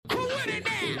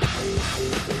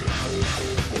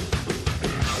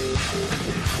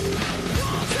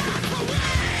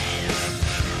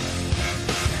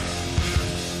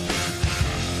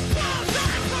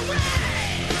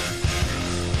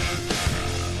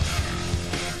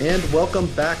And welcome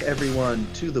back, everyone,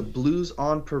 to the Blues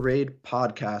on Parade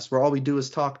podcast, where all we do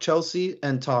is talk Chelsea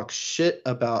and talk shit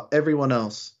about everyone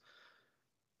else.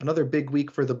 Another big week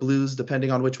for the Blues,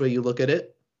 depending on which way you look at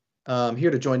it.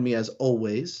 Here to join me, as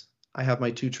always, I have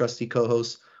my two trusty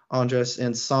co-hosts, Andres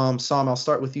and Sam. Sam, I'll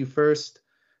start with you first.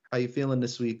 How you feeling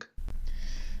this week?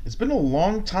 It's been a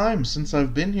long time since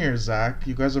I've been here, Zach.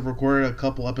 You guys have recorded a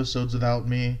couple episodes without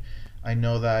me. I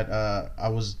know that I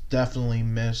was definitely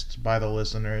missed by the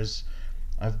listeners.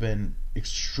 I've been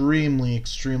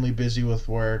extremely busy with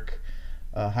work.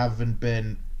 Haven't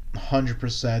been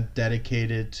 100%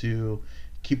 dedicated to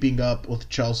keeping up with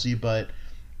Chelsea, but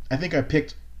I think I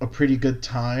picked a pretty good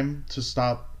time to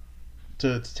stop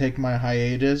to take my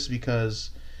hiatus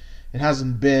because it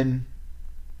hasn't been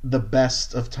the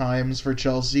best of times for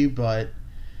Chelsea, but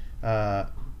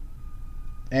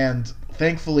and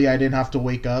thankfully I didn't have to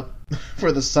wake up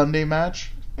for the Sunday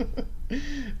match.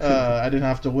 I didn't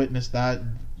have to witness that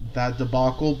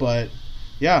debacle, but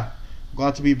yeah,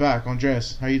 glad to be back.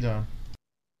 Andres, how you doing?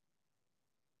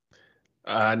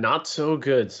 Not so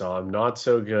good, Sam. Not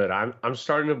so good. I'm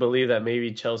starting to believe that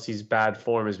maybe Chelsea's bad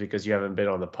form is because you haven't been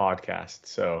on the podcast.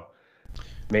 So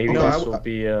maybe No, this will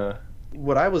be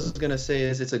What I was going to say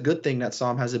is it's a good thing that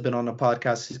Sam hasn't been on the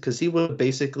podcast because he would have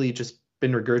basically just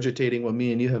been regurgitating what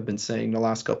me and you have been saying the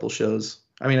last couple shows.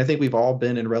 I mean, I think we've all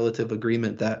been in relative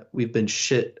agreement that we've been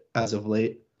shit as of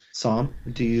late. Sam,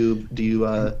 do you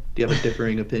have a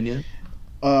differing opinion?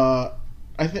 I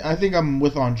think I'm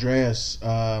with Andreas.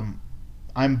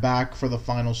 I'm back for the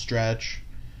final stretch,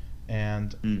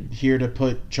 and here to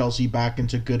put Chelsea back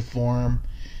into good form.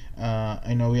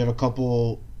 I know we have a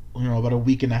couple, about a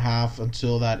week and a half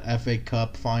until that FA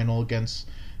Cup final against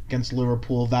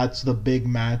Liverpool. That's the big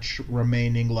match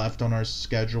remaining left on our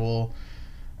schedule.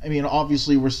 I mean,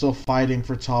 obviously we're still fighting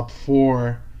for top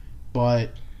four, but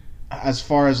as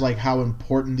far as like how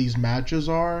important these matches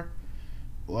are,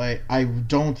 like I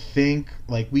don't think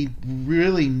like we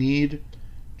really need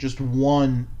just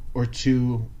one or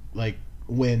two like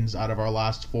wins out of our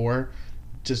last four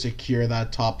to secure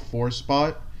that top four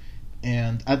spot.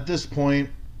 And at this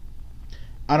point,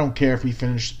 I don't care if we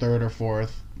finish third or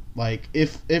fourth. Like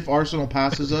if Arsenal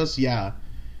passes us, yeah,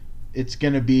 it's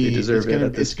gonna be We deserve it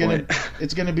at this point.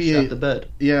 It's gonna be Shut the bed.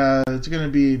 yeah, it's gonna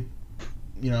be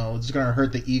it's gonna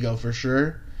hurt the ego for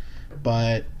sure.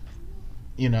 But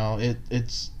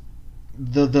it's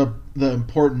the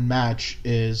important match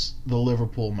is the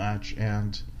Liverpool match,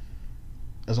 and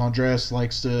as Andreas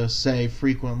likes to say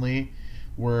frequently,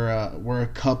 we're a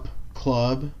cup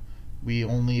club. We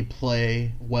only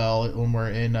play well when we're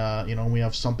in we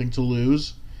have something to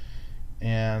lose,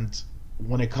 and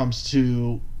when it comes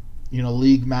to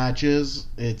league matches,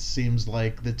 it seems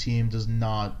like the team does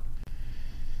not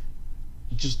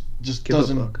just Give a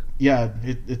doesn't. fuck. Yeah,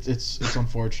 it's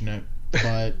unfortunate,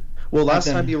 but Well, last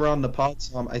then- time you were on the pod,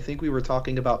 Sam, I think we were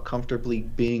talking about comfortably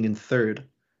being in third,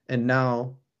 and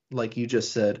now, like you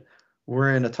just said,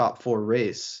 we're in a top four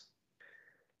race.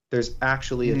 There's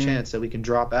actually a chance that we can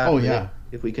drop out Oh, of it yeah.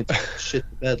 if we can shit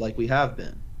the bed like we have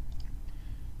been.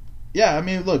 Yeah, I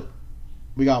mean, look,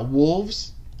 we got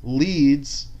Wolves,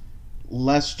 Leeds,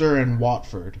 Leicester, and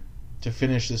Watford to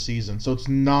finish the season. So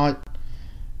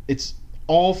it's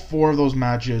all four of those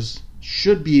matches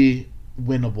should be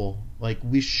winnable. Like,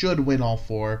 we should win all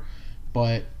four,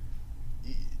 but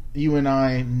you and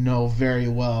I know very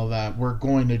well that we're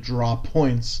going to draw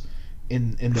points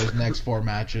in those next four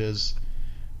matches.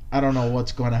 I don't know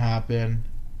what's going to happen.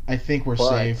 I think we're But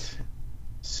safe.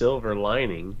 silver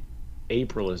lining.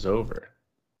 April is over.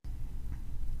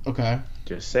 Okay,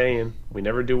 Just saying. We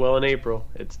never do well in April.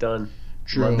 It's done.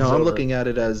 true. Months No, I'm over. looking at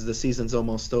it as the season's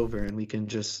almost over and we can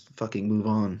just fucking move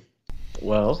on.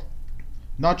 Well,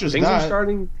 Not just things that. are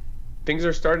starting. Things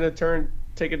are starting to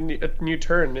take a new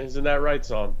turn. Isn't that right,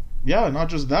 Sam? Yeah, not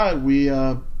just that. We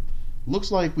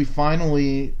looks like we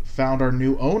finally found our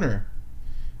new owner.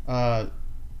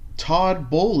 Todd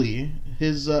Bowley,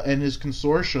 his and his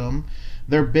consortium,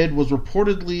 their bid was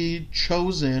reportedly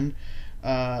chosen.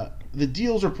 The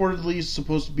deal's reportedly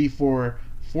supposed to be for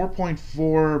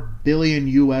 4.4 billion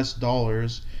US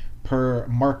dollars per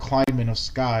Mark Kleinman of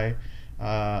Sky.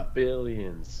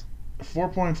 Billions.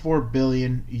 4.4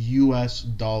 billion US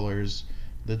dollars.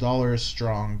 The dollar is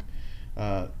strong.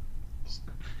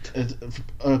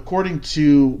 According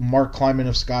to Mark Kleinman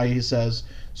of Sky, he says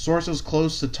sources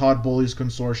close to Todd Bowley's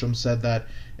consortium said that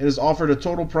it has offered a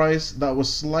total price that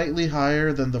was slightly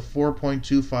higher than the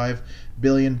 4.25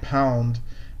 billion pound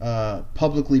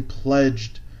publicly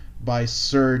pledged by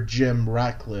Sir Jim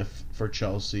Ratcliffe for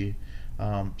Chelsea.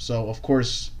 So of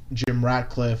course Jim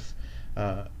Ratcliffe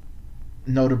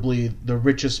notably the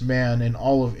richest man in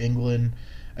all of England,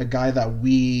 a guy that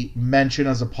we mention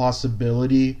as a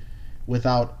possibility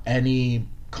without any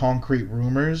concrete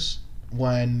rumors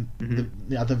when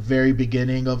at the very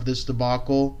beginning of this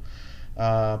debacle.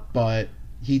 But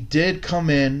he did come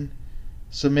in,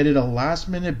 submitted a last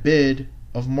minute bid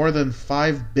of more than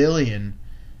 $5 billion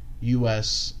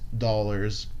US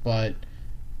dollars, but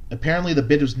apparently the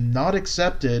bid was not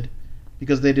accepted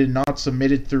because they did not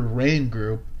submit it through Rain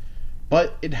Group.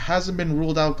 But it hasn't been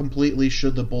ruled out completely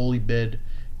should the Boli bid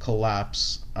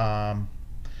collapse.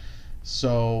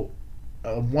 So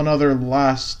one other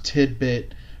last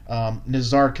tidbit,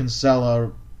 Nizar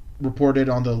Kinsella reported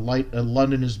on the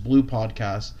London is Blue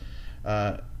podcast.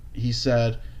 He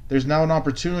said, "There's now an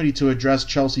opportunity to address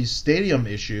Chelsea's stadium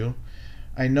issue.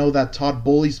 I know that Todd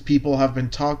Bowley's people have been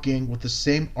talking with the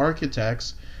same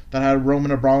architects that had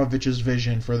Roman Abramovich's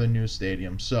vision for the new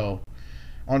stadium." So,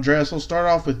 Andreas, I'll start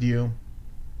off with you.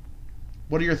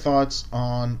 What are your thoughts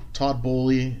on Todd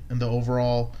Bowley and the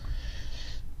overall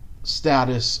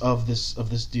status of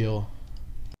this deal?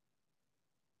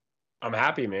 I'm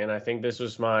happy, man. I think this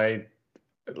was funny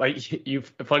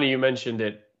you mentioned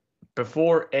it.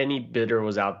 Before any bidder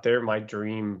was out there, my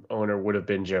dream owner would have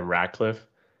been Jim Ratcliffe.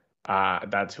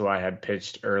 That's who I had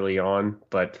pitched early on,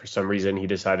 but for some reason he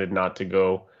decided not to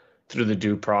go through the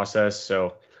due process.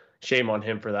 So shame on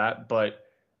him for that. But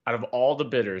out of all the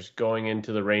bidders going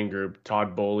into the Rain Group,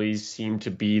 Todd Bowley's seemed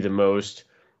to be the most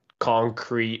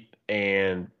concrete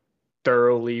and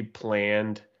thoroughly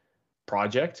planned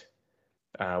project.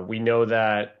 We know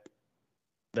that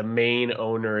the main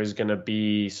owner is going to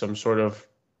be some sort of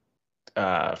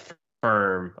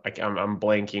firm. I'm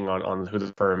blanking on who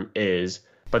the firm is,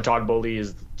 but Todd Bowley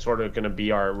is sort of going to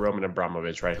be our Roman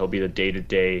Abramovich, right? He'll be the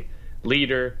day-to-day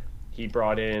leader. He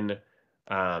brought in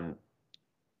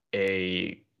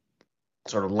a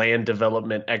sort of land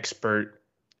development expert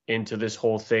into this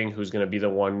whole thing who's going to be the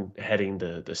one heading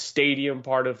the stadium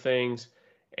part of things.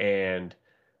 And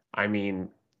I mean,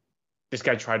 this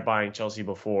guy tried buying Chelsea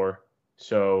before,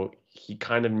 so he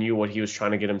kind of knew what he was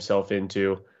trying to get himself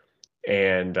into.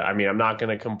 And I mean, I'm not going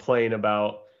to complain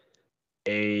about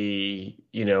a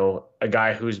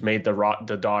guy who's made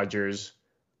the Dodgers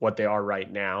what they are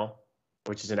right now,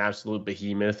 which is an absolute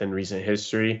behemoth in recent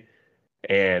history.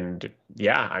 And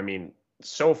yeah, I mean,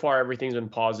 so far everything's been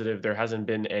positive. There hasn't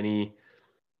been any,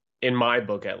 in my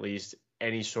book at least,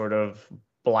 any sort of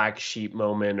black sheep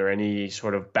moment or any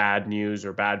sort of bad news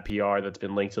or bad PR that's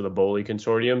been linked to the Bowley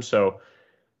consortium. So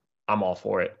I'm all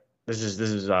for it. This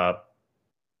is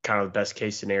kind of the best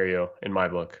case scenario in my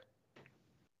book.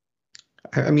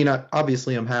 I mean,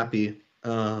 obviously I'm happy.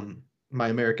 My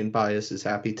American bias is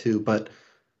happy too, but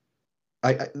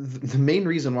the main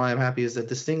reason why I'm happy is that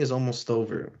this thing is almost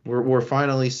over. We're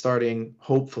finally starting,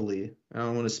 hopefully. I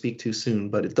don't want to speak too soon,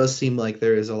 but it does seem like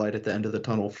there is a light at the end of the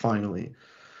tunnel finally.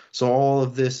 So all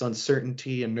of this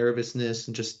uncertainty and nervousness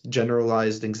and just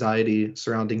generalized anxiety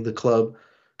surrounding the club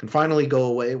can finally go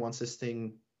away once this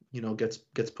thing,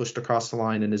 gets pushed across the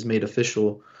line and is made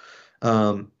official.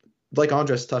 Like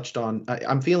Andres touched on,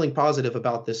 I'm feeling positive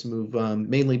about this move,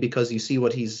 mainly because you see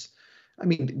what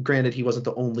granted, he wasn't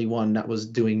the only one that was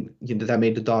doing, that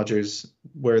made the Dodgers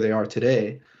where they are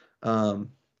today.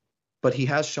 But he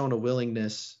has shown a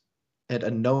willingness and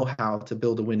a know-how to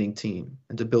build a winning team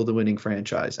and to build a winning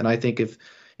franchise. And I think if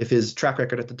his track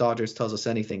record at the Dodgers tells us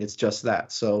anything, it's just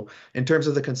that. So in terms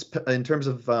of the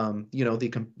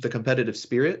competitive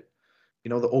spirit,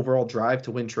 the overall drive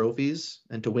to win trophies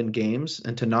and to win games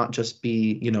and to not just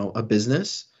be, a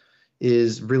business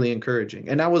is really encouraging.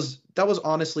 And that was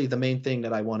honestly the main thing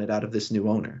that I wanted out of this new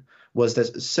owner, was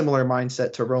this similar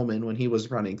mindset to Roman when he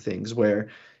was running things, where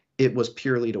it was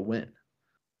purely to win.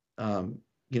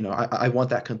 I want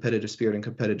that competitive spirit and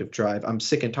competitive drive. I'm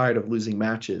sick and tired of losing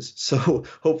matches. So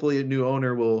hopefully a new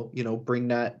owner will, bring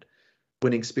that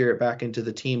winning spirit back into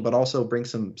the team, but also bring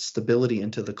some stability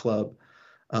into the club,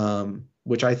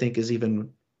 which I think is even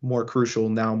more crucial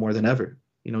now more than ever.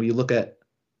 You look at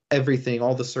everything,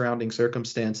 all the surrounding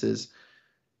circumstances,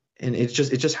 and it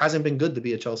just hasn't been good to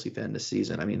be a Chelsea fan this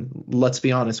season. I mean, let's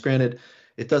be honest. Granted,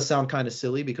 it does sound kind of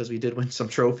silly because we did win some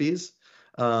trophies,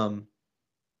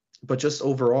 but just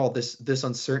overall, this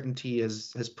uncertainty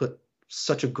has put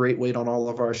such a great weight on all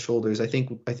of our shoulders. I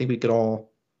think we could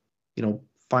all,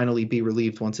 finally be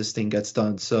relieved once this thing gets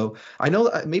done. So I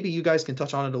know maybe you guys can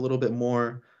touch on it a little bit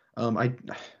more. I'm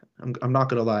not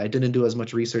gonna lie, I didn't do as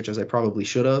much research as I probably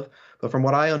should have, but from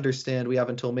what I understand, we have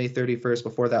until May 31st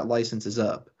before that license is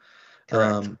up.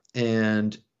 Correct.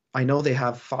 And I know they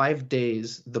have 5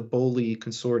 days. The Boli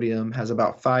Consortium has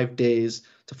about 5 days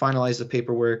to finalize the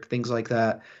paperwork, things like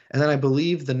that. And then I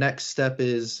believe the next step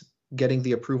is getting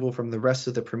the approval from the rest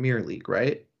of the Premier League,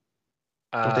 right?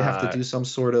 Don't they have to Uh, do some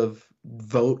sort of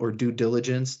vote or due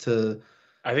diligence to?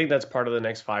 I think that's part of the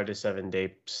next 5 to 7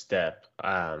 day step,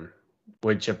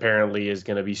 which apparently is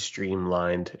going to be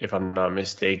streamlined, if I'm not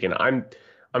mistaken.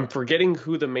 I'm forgetting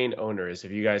who the main owner is.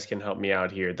 If you guys can help me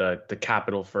out here, the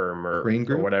capital firm Rain or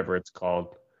Group, whatever it's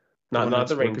called. the one Not that's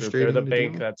the Rain Group. They're the orchestrating the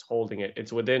bank deal? that's holding it.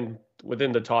 It's within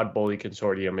the Todd Bowley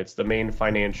Consortium. It's the main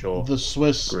financial The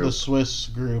group. Swiss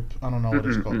group. I don't know what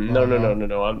it's called.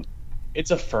 No.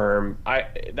 It's a firm.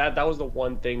 That was the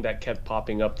one thing that kept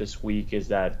popping up this week is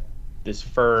that this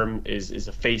firm is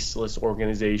a faceless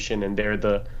organization and they're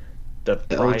the The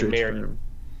Eldridge primary. firm.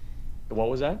 What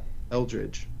was that?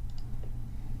 Eldridge.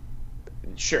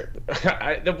 Sure.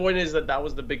 The point is that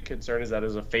was the big concern is that it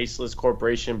was a faceless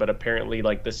corporation, but apparently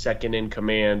like the second in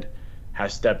command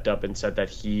has stepped up and said that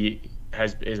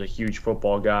is a huge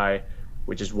football guy,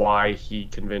 which is why he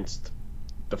convinced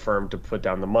the firm to put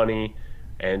down the money.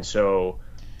 And so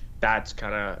that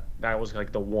was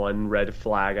like the one red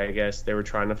flag I guess they were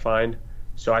trying to find.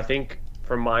 So I think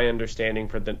from my understanding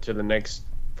for the next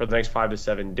 5 to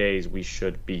 7 days we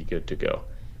should be good to go.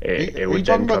 Are It you would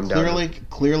talking then about come down to,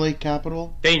 Clear Lake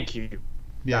Capital? thank you.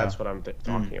 Yeah. That's what I'm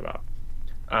talking about.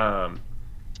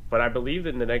 But I believe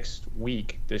in the next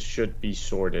week this should be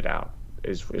sorted out.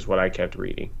 Is what I kept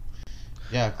reading.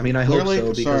 Yeah. I mean, I Clear hope Lake, so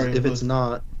because sorry, if it's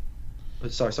not,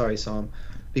 sorry, Sam,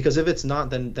 because if it's not,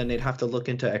 then they'd have to look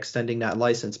into extending that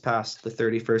license past the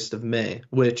 31st of May,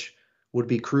 which would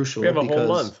be crucial We have a because whole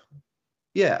month.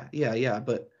 yeah,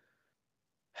 but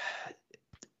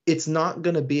it's not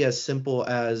going to be as simple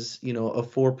as, a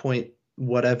 4 point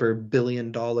whatever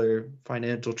billion-dollar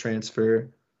financial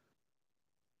transfer.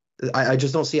 I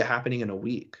just don't see it happening in a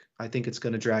week. I think it's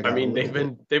going to drag I out a mean, little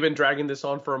bit. they've been dragging this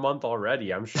on for a month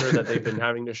already. I'm sure that they've been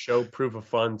having to show proof of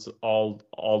funds all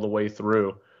the way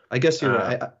through. I guess you're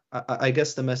right. I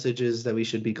guess the message is that we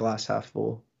should be glass half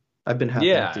full. I've been half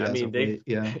Yeah, empty I as mean, of late.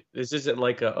 Yeah. this isn't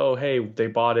like hey, they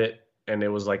bought it and it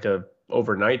was like a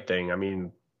overnight thing. I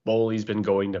mean, Bowley's been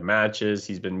going to matches.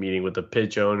 He's been meeting with the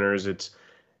pitch owners. It's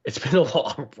been a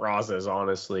long process,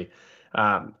 honestly.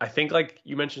 I think like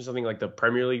you mentioned something like the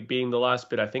Premier League being the last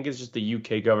bit. I think it's just the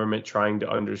UK government trying to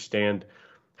understand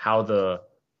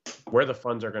where the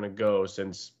funds are going to go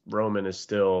since Roman is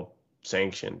still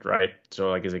sanctioned, right? So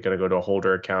like, is it going to go to a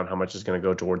holder account? How much is going to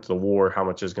go towards the war? How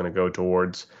much is going to go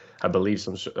towards, I believe,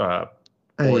 some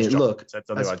Hey, look, said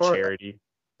something as about far charity.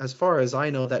 as far as I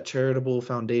know, that charitable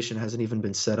foundation hasn't even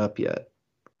been set up yet.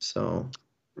 So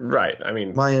Right. I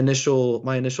mean, my initial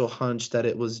hunch that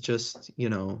it was just,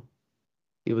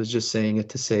 he was just saying it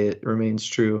to say it remains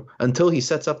true. Until he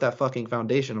sets up that fucking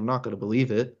foundation, I'm not going to believe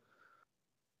it.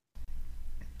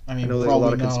 I mean, I know there's a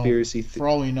lot of conspiracy. For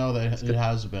all we know, that it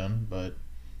has been, but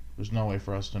there's no way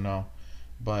for us to know.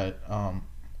 But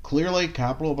Clear Lake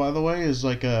Capital, by the way, is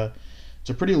it's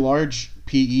a pretty large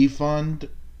PE fund.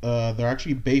 They're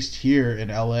actually based here in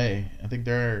LA. I think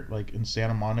they're like in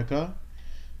Santa Monica.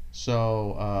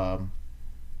 So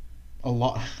a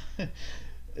lot.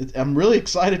 I'm really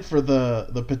excited for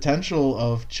the potential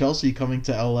of Chelsea coming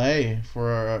to LA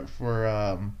for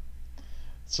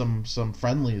some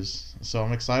friendlies. So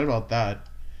I'm excited about that.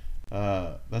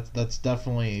 That's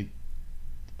definitely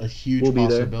a huge We'll be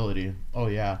there. possibility. Oh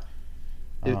yeah.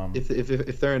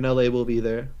 If they're in LA, we'll be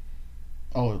there.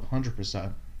 Oh,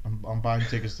 100%. I'm buying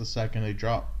tickets the second they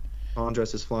drop.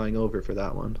 Andres is flying over for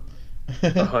that one.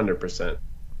 100%.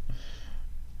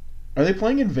 Are they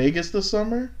playing in Vegas this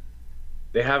summer?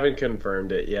 They haven't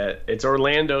confirmed it yet. It's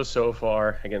Orlando so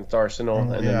far against Arsenal,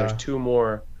 and then there's two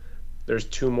more. There's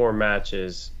two more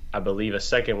matches. I believe a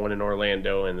second one in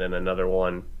Orlando, and then another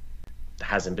one that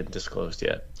hasn't been disclosed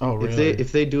yet. Oh, really?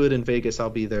 If they do it in Vegas, I'll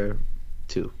be there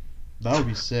too. That would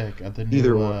be sick. At the new,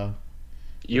 Either one.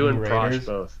 You and Raiders? Prosh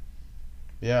both.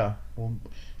 Yeah,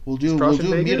 we'll do a Prosh in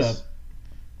meetup. Vegas?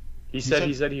 He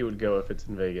said he would go if it's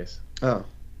in Vegas. Oh,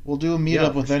 We'll do a meetup Yeah,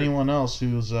 for with sure. anyone else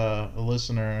who's a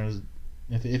listener.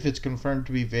 If it's confirmed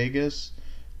to be Vegas,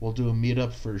 we'll do a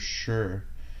meetup for sure.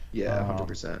 yeah,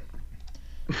 100%.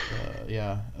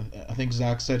 Yeah, I think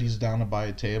Zach said he's down to buy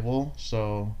a table,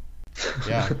 so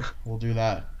yeah, we'll do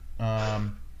that.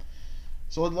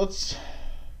 So let's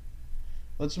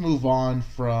move on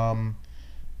from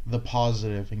the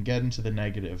positive and get into the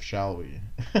negative, shall we?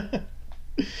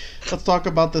 Let's talk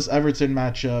about this Everton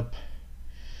matchup.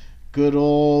 Good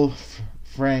old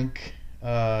Frank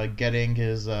getting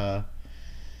his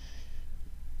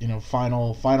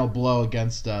final blow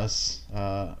against us.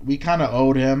 We kind of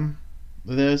owed him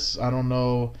this. I don't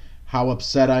know how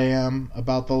upset I am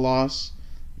about the loss.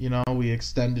 We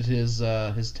extended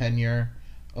his tenure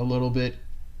a little bit.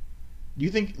 Do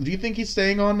you think he's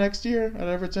staying on next year at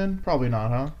Everton? Probably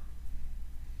not, huh?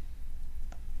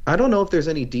 I don't know if there's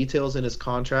any details in his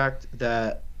contract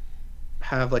that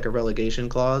have like a relegation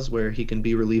clause where he can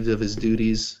be relieved of his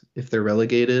duties if they're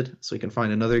relegated, so he can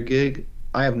find another gig.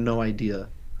 I have no idea.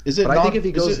 Is it But not? I think if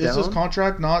he goes is his down,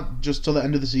 contract not just till the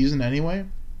end of the season anyway?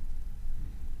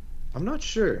 I'm not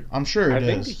sure. I'm sure I it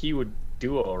think is. he would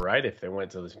do all right if they went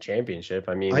to the championship.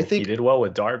 I mean, I think- he did well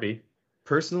with Derby.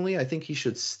 Personally, I think he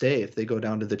should stay if they go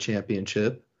down to the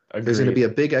championship. Agreed. There's going to be a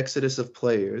big exodus of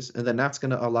players, and then that's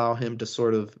going to allow him to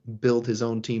sort of build his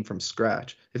own team from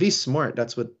scratch. If he's smart,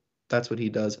 that's what he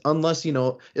does. Unless,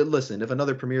 listen, if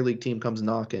another Premier League team comes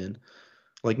knocking,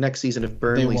 like next season, if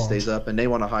Burnley won't. stays up and they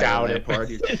want to hire Doubt it. Lampard,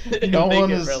 No They one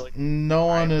get is. relegated.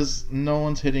 No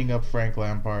one's hitting up Frank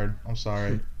Lampard. I'm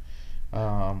sorry.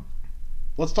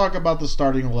 Let's talk about the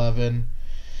starting 11.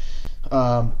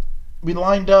 We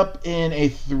lined up in a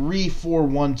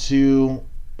 3-4-1-2.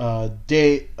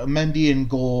 Mendy in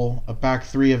goal, a back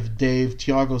three of Dave,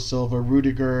 Thiago Silva,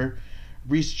 Rudiger,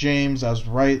 Reece James as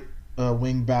right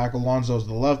wing back, Alonso as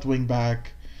the left wing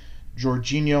back,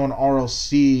 Jorginho and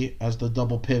RLC as the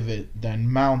double pivot, then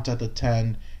Mount at the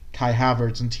 10, Kai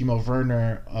Havertz and Timo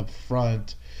Werner up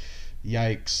front.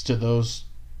 Yikes to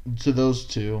those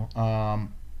two.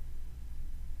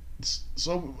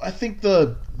 So I think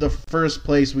the first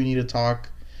place we need to talk.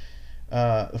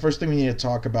 The first thing we need to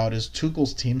talk about is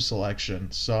Tuchel's team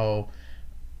selection. So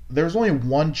there's only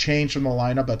one change from the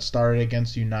lineup that started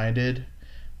against United,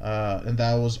 and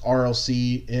that was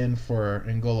RLC in for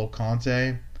N'Golo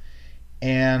Kante,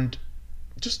 and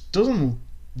just doesn't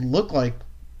look like,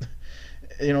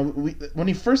 when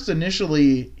he first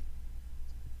initially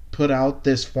put out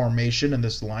this formation and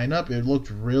this lineup, it looked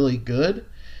really good,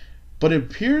 but it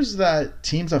appears that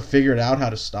teams have figured out how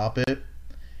to stop it.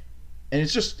 And it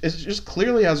just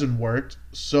clearly hasn't worked.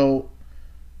 So,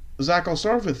 Zach, I'll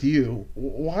start with you.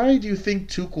 Why do you think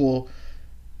Tuchel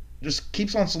just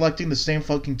keeps on selecting the same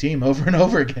fucking team over and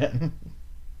over again?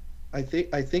 I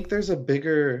think there's a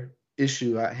bigger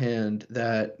issue at hand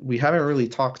that we haven't really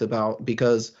talked about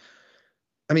because,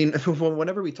 I mean,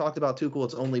 whenever we talked about Tuchel,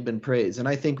 it's only been praise, and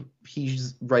I think he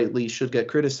rightly should get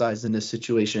criticized in this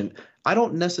situation. I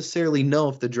don't necessarily know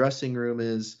if the dressing room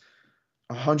is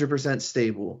 100%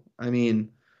 stable. I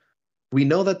mean, we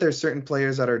know that there's certain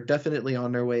players that are definitely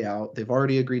on their way out. They've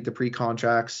already agreed to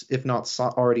pre-contracts, if not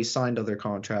already signed other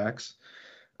contracts.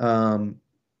 There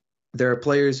are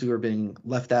players who are being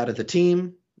left out of the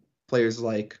team, players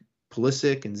like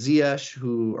Pulisic and Ziyech,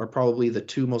 who are probably the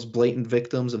two most blatant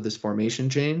victims of this formation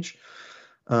change.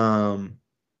 We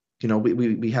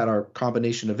had our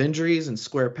combination of injuries and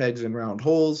square pegs and round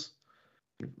holes.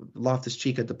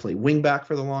 Loftus-Cheek had to play wingback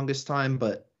for the longest time,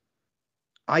 but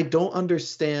I don't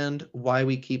understand why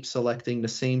we keep selecting the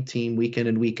same team week in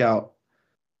and week out.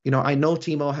 I know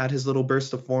Timo had his little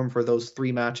burst of form for those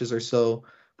 3 matches or so,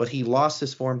 but he lost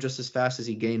his form just as fast as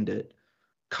he gained it.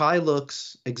 Kai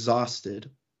looks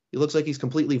exhausted. He looks like he's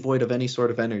completely void of any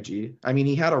sort of energy. I mean,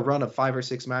 he had a run of 5 or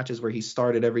 6 matches where he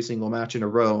started every single match in a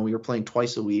row, and we were playing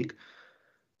twice a week.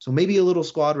 So maybe a little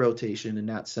squad rotation in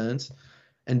that sense.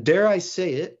 And dare I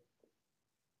say it,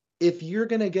 if you're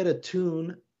going to get a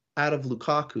tune out of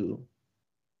Lukaku,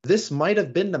 this might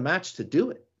have been the match to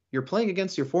do it. You're playing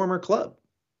against your former club.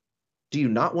 Do you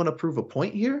not want to prove a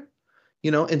point here?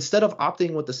 Instead of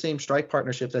opting with the same strike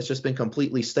partnership that's just been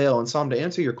completely stale. And Sam, to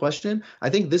answer your question,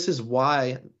 I think this is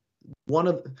why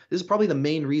this is probably the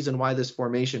main reason why this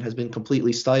formation has been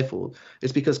completely stifled.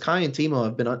 It's because Kai and Timo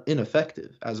have been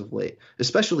ineffective as of late,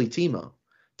 especially Timo.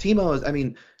 Timo is, I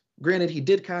mean, granted, he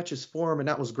did catch his form, and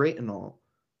that was great and all,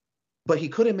 but he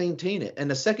couldn't maintain it. And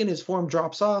the second his form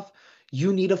drops off,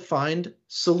 you need to find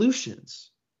solutions.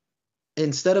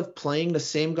 Instead of playing the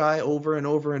same guy over and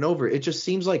over and over, it just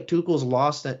seems like Tuchel's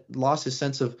lost his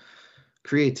sense of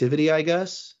creativity, I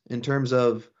guess, in terms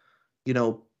of,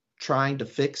 trying to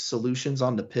fix solutions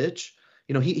on the pitch.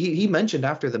 He mentioned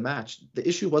after the match, the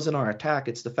issue wasn't our attack,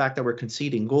 it's the fact that we're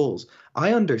conceding goals.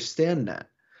 I understand that.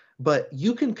 But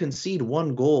you can concede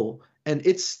 1 goal, and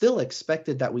it's still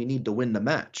expected that we need to win the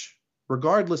match,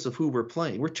 regardless of who we're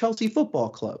playing. We're Chelsea Football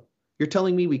Club. You're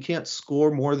telling me we can't score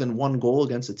more than 1 goal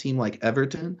against a team like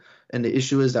Everton, and the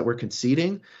issue is that we're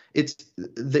conceding?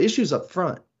 The issue's up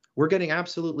front. We're getting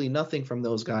absolutely nothing from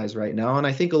those guys right now, and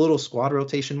I think a little squad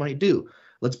rotation might do.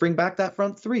 Let's bring back that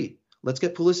front 3. Let's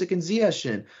get Pulisic and Ziyech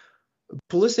in.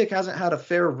 Pulisic hasn't had a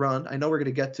fair run. I know we're going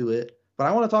to get to it, But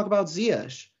I want to talk about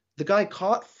Ziyech. The guy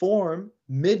caught form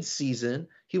mid-season.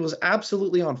 He was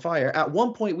absolutely on fire. At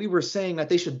one point, we were saying that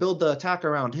they should build the attack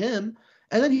around him,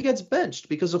 and then he gets benched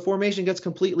because the formation gets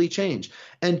completely changed.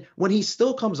 And when he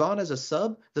still comes on as a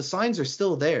sub, the signs are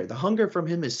still there. The hunger from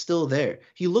him is still there.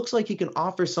 He looks like he can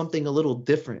offer something a little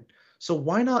different. So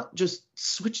why not just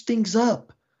switch things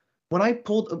up? When I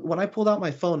pulled out my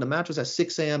phone, the match was at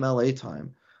 6 a.m. LA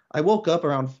time. I woke up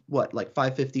around like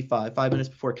 5:55, 5 minutes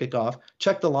before kickoff,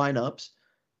 checked the lineups,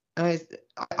 and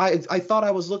I thought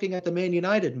I was looking at the Man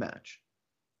United match.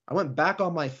 I went back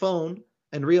on my phone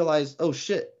and realized, oh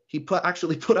shit, he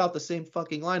actually put out the same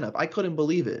fucking lineup. I couldn't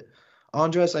believe it.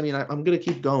 Andres, I mean, I'm gonna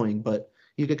keep going, but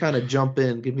you could kind of jump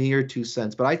in, give me your 2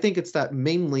 cents. But I think it's that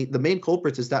mainly the main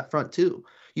culprits is that front two.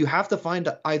 You have to find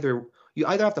you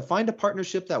either have to find a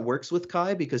partnership that works with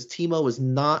Kai because Timo is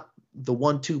not the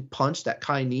 1-2 punch that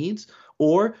Kai needs,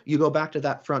 or you go back to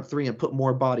that front three and put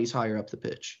more bodies higher up the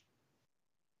pitch.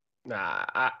 Nah,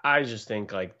 I just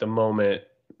think like the moment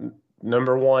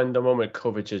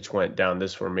Kovacic went down,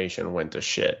 this formation went to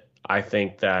shit. I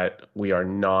think that we are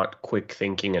not quick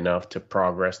thinking enough to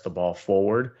progress the ball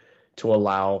forward to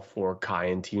allow for Kai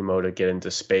and Timo to get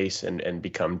into space and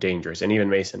become dangerous, and even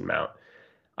Mason Mount.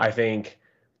 I think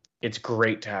it's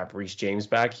great to have Reece James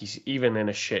back. He's even in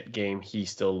a shit game, he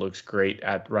still looks great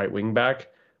at right wing back.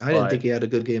 I didn't think he had a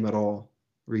good game at all,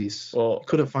 Reece. Well, he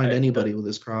couldn't find anybody with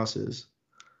his crosses.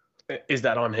 Is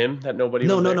that on him that nobody?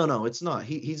 No, it's not.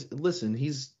 It's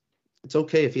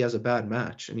okay if he has a bad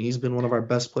match. I mean, he's been one of our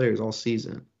best players all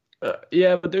season.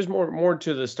 Yeah, but there's more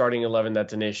to the starting 11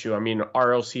 that's an issue. I mean,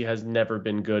 RLC has never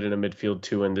been good in a midfield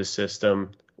two in this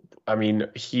system. I mean,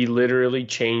 he literally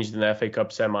changed in the FA Cup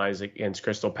semis against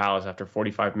Crystal Palace after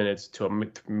 45 minutes to a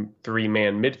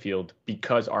three-man midfield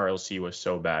because RLC was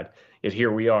so bad. Yet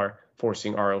here we are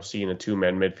forcing RLC in a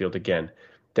two-man midfield again.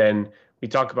 Then we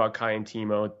talk about Kai and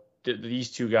Timo.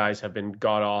 These two guys have been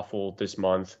god-awful this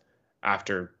month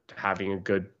after having a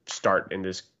good start in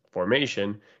this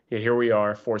formation. Yet here we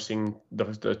are forcing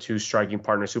the two striking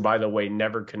partners who, by the way,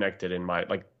 never connected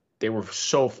they were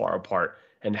so far apart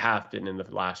and have been in the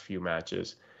last few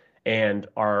matches. And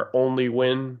our only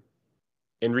win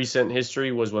in recent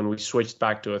history was when we switched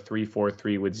back to a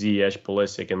 3-4-3 with Ziyech,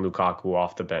 Pulisic, and Lukaku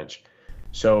off the bench.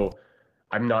 So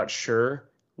I'm not sure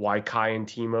why Kai and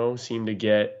Timo seem to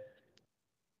get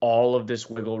all of this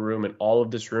wiggle room and all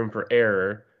of this room for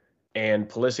error, and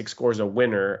Pulisic scores a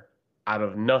winner out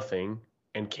of nothing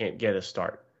and can't get a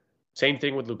start. Same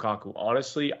thing with Lukaku.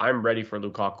 Honestly, I'm ready for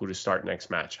Lukaku to start next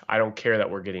match. I don't care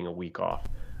that we're getting a week off.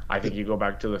 I think you go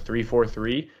back to the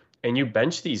 3-4-3 and you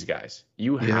bench these guys.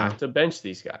 You have to bench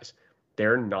these guys.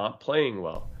 They're not playing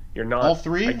well. You're not all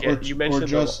three, or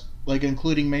just like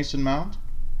including Mason Mount.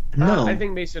 No, I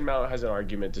think Mason Mount has an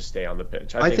argument to stay on the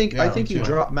pitch. I think you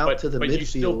drop Mount to the midfield. You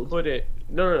still put it.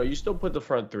 No. You still put the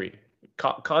front three.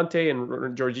 Conte and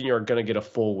Jorginho are going to get a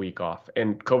full week off,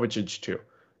 and Kovacic too.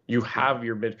 You have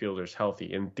your midfielders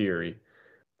healthy in theory.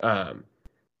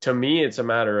 To me, it's a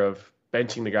matter of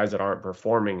benching the guys that aren't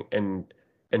performing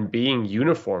and being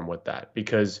uniform with that,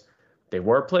 because they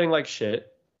were playing like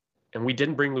shit, and we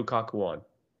didn't bring Lukaku on.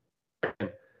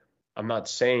 And I'm not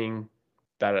saying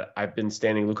that I've been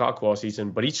standing Lukaku all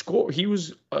season, but he scored. He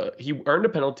earned a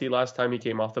penalty last time he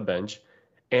came off the bench,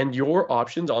 and your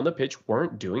options on the pitch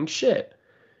weren't doing shit.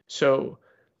 So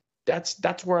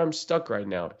that's where I'm stuck right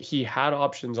now. He had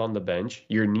options on the bench.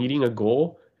 You're needing a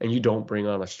goal, and you don't bring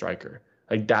on a striker.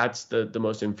 Like, that's the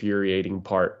most infuriating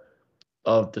part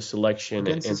of the selection.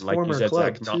 And like you said,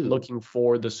 Zach, not looking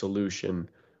for the solution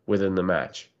within the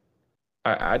match.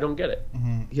 I don't get it.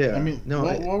 Mm-hmm. Yeah, I mean,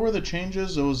 what were the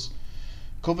changes? It was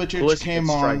Kovacic came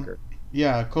on. Striker.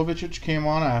 Yeah, Kovacic came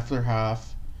on after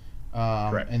half.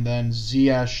 And then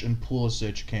Ziyech and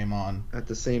Pulisic came on at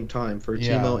the same time for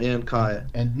Timo and Kai.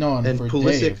 And for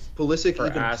Pulisic, Dave. Pulisic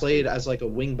even played as like a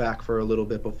wing back for a little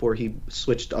bit before he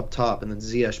switched up top, and then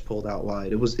Ziyech pulled out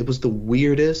wide. It was the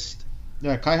weirdest.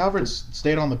 Yeah, Kai Havertz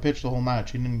stayed on the pitch the whole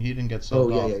match. He didn't get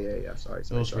subbed off. Yeah. Sorry.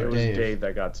 It was Dave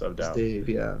that got subbed out. Dave,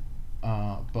 yeah.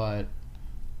 But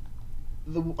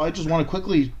I just want to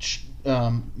quickly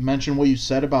mention what you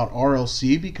said about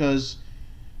RLC, because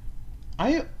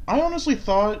I honestly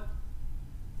thought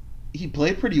he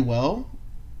played pretty well.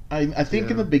 I think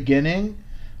in the beginning,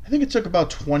 I think it took about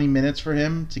 20 minutes for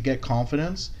him to get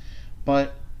confidence.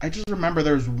 But I just remember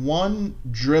there was one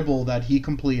dribble that he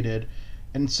completed,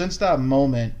 and since that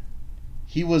moment,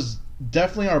 he was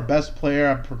definitely our best player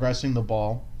at progressing the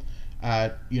ball.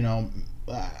 I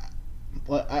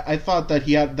thought that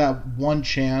he had that one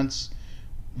chance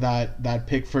that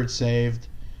Pickford saved,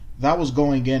 that was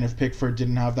going in if Pickford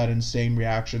didn't have that insane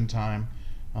reaction time.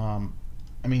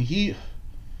 I mean,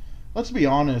 let's be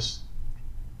honest,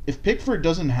 if Pickford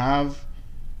doesn't have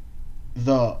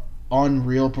the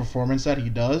unreal performance that he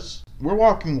does, we're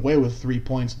walking away with 3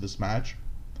 points in this match.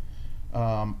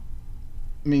 I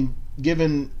mean,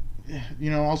 given,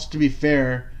 also to be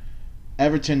fair,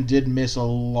 Everton did miss a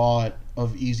lot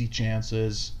of easy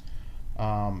chances,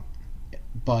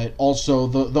 but also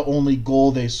the only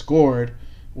goal they scored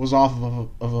was off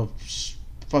of a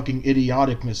fucking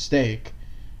idiotic mistake.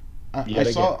 I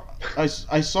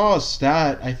saw a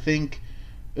stat. I think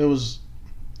it was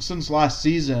since last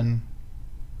season.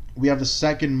 We have the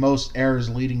second most errors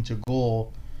leading to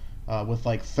goal, with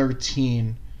like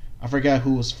 13. I forget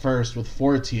who was first with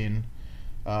 14,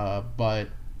 but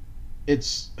it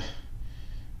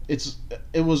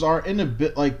was our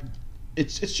inability. Like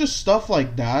it's just stuff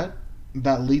like that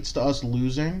leads to us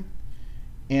losing,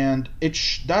 and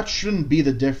that shouldn't be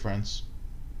the difference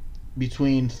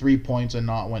between 3 points and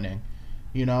not winning.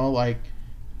 Like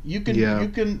you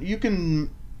can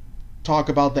talk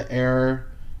about the error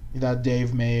that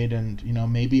Dave made, and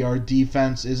maybe our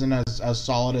defense isn't as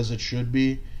solid as it should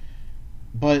be,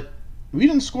 but we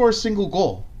didn't score a single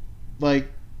goal. Like,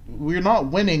 we're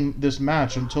not winning this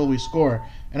match until we score.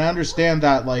 And I understand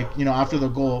that, like, after the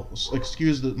goal,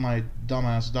 excuse my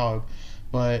dumbass dog,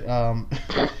 but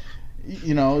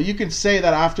you can say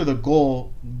that after the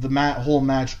goal the whole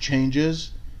match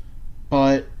changes,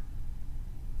 but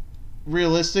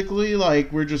realistically, like,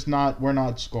 we're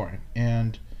not scoring.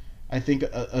 And I think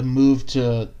a move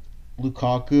to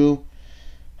Lukaku,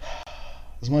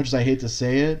 as much as I hate to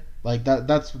say it, like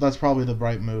that's probably the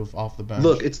right move off the bench.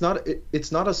 Look, it's not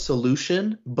a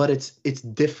solution, but it's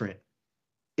different.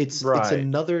 It's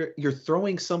another, you're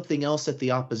throwing something else at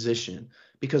the opposition,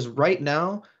 because right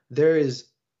now there is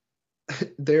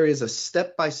a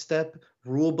step-by-step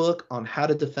rule book on how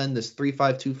to defend this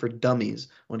 3-5-2 for dummies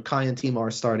when Kai and Timo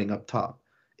are starting up top.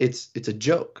 It's a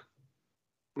joke.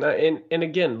 And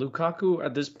again, Lukaku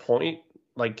at this point,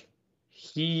 like,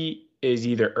 he is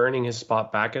either earning his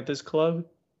spot back at this club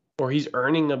or he's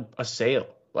earning a sale.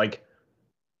 Like,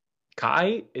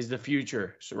 Kai is the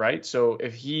future, right? So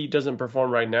if he doesn't perform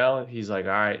right now, he's like,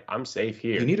 all right, I'm safe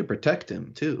here. You need to protect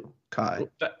him too, Kai.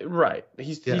 Right.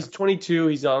 He's 22.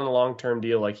 He's on a long-term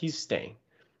deal. Like, he's staying.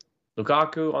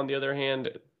 Lukaku, on the other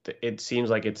hand, it seems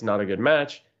like it's not a good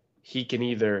match. He can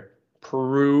either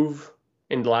prove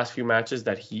in the last few matches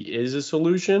that he is a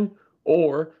solution,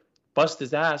 or bust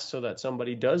his ass so that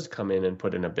somebody does come in and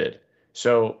put in a bid.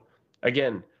 So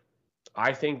again,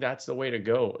 I think that's the way to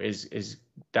go, is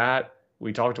that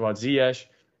we talked about Ziyech.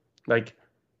 Like,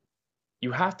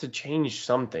 you have to change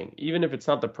something, even if it's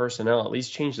not the personnel, at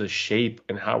least change the shape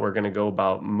and how we're going to go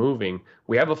about moving.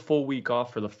 We have a full week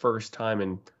off for the first time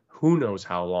in who knows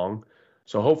how long.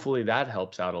 So hopefully that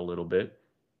helps out a little bit.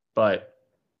 But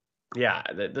yeah,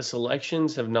 the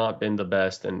selections have not been the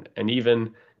best. And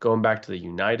even going back to the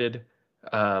United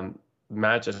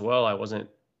match as well, I wasn't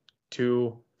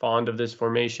too fond of this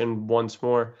formation once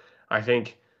more. I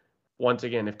think, once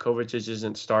again, if Kovacic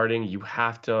isn't starting, you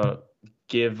have to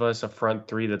give us a front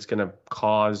three that's going to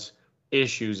cause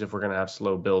issues if we're going to have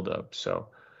slow build-up. So,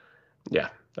 yeah,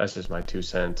 that's just my 2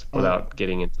 cents without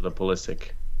getting into the Pulisic.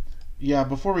 Yeah,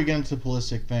 before we get into the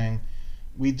Pulisic thing,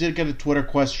 we did get a Twitter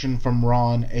question from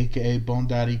Ron, a.k.a. Bone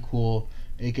Daddy Cool,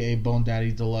 a.k.a. Bone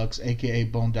Daddy Deluxe, a.k.a.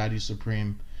 Bone Daddy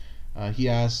Supreme. He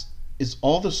asked, is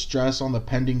all the stress on the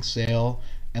pending sale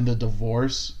and the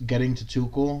divorce getting to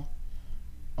Tuchel?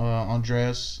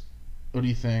 Andreas, what do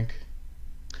you think?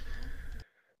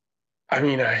 I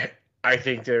mean, I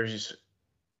think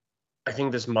I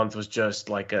think this month was just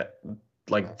like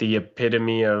the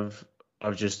epitome of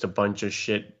just a bunch of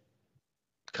shit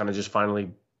kind of just finally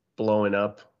blowing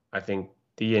up. I think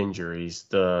the injuries,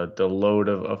 the load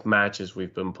of matches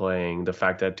we've been playing, the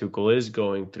fact that Tuchel is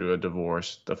going through a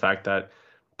divorce, the fact that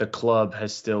the club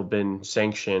has still been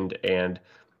sanctioned, and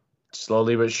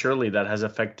slowly but surely that has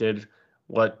affected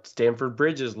what Stamford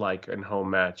Bridge is like in home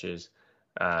matches.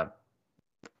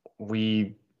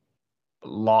 We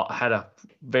had a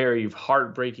very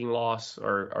heartbreaking loss,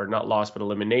 or not loss, but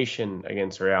elimination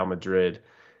against Real Madrid.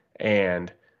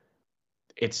 And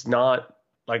it's not,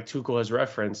 like Tuchel has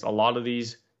referenced, a lot of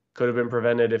these could have been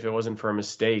prevented if it wasn't for a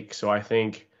mistake. So I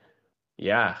think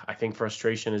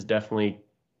frustration is definitely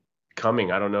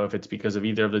coming. I don't know if it's because of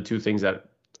either of the two things that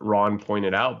Ron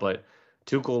pointed out, but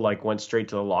Tuchel went straight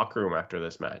to the locker room after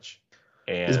this match,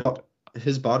 and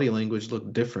his body language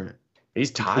looked different.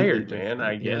 He's tired, man.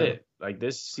 I get it. Like,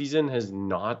 this season has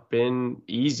not been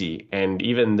easy, and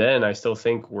even then, I still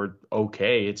think we're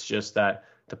okay. It's just that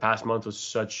the past month was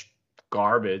such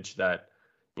garbage that,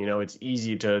 it's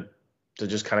easy to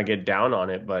just kind of get down on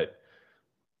it. But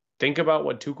think about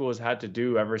what Tuchel has had to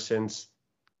do ever since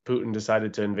Putin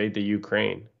decided to invade the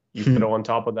Ukraine. You throw on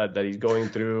top of that he's going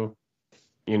through,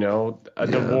 a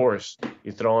divorce.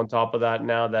 You throw on top of that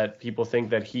now that people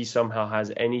think that he somehow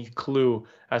has any clue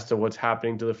as to what's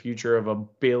happening to the future of a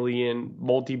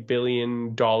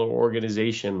multi-billion-dollar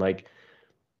organization. Like,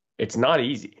 it's not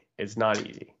easy. It's not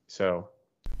easy. So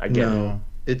I get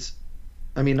it.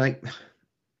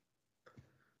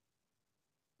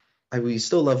 We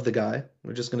still love the guy.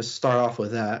 We're just going to start off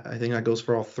with that. I think that goes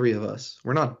for all three of us.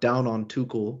 We're not down on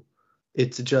Tuchel.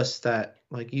 It's just that,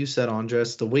 like you said,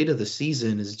 Andres, the weight of the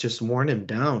season is just worn him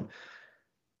down.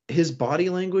 His body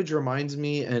language reminds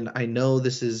me, and I know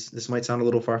this might sound a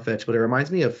little far-fetched, but it reminds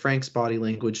me of Frank's body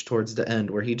language towards the end,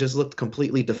 where he just looked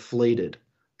completely deflated.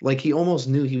 Like he almost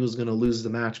knew he was going to lose the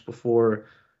match before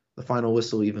the final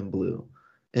whistle even blew.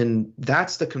 And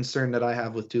that's the concern that I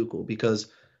have with Tuchel, because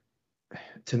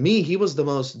to me, he was the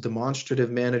most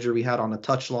demonstrative manager we had on a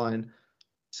touchline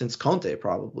since Conte,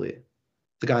 probably.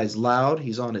 The guy's loud.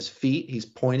 He's on his feet. He's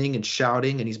pointing and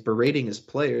shouting, and he's berating his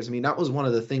players. I mean, that was one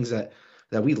of the things that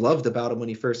we loved about him when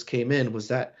he first came in, was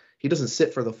that he doesn't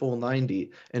sit for the full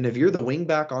 90. And if you're the wing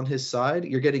back on his side,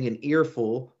 you're getting an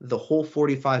earful the whole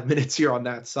 45 minutes you're on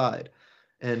that side.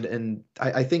 And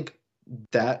I think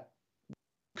that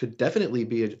could definitely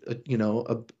be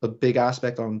a big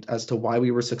aspect on as to why we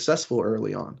were successful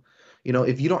early on.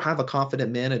 If you don't have a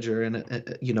confident manager and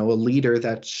a leader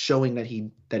that's showing that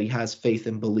he has faith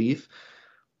and belief,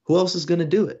 who else is going to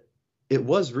do it? It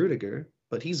was Rudiger,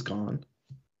 but he's gone.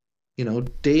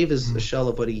 Dave is a shell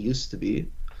of what he used to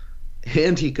be,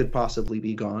 and he could possibly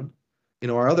be gone.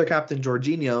 Our other captain,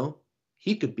 Jorginho,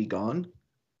 he could be gone.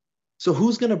 So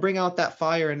who's going to bring out that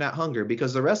fire and that hunger?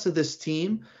 Because the rest of this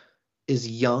team is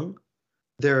young.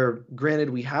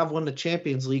 Granted, we have won the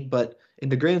Champions League, but in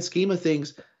the grand scheme of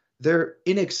things, they're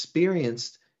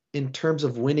inexperienced in terms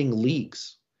of winning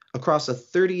leagues. Across a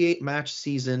 38-match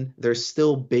season, they're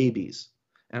still babies.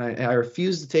 And I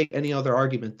refuse to take any other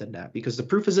argument than that, because the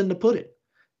proof is in the pudding.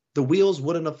 The wheels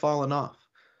wouldn't have fallen off.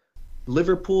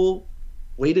 Liverpool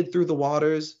waded through the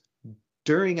waters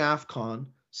during AFCON,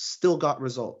 still got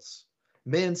results.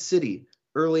 Man City,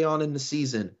 early on in the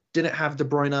season, didn't have De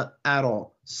Bruyne at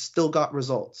all, still got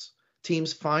results.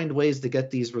 Teams find ways to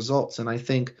get these results. And I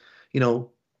think,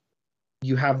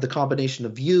 you have the combination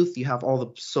of youth, you have all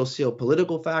the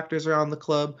socio-political factors around the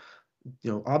club.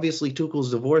 Obviously Tuchel's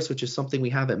divorce, which is something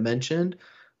we haven't mentioned,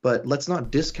 but let's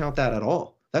not discount that at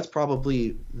all. That's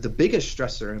probably the biggest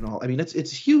stressor in all. I mean,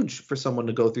 it's huge for someone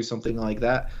to go through something like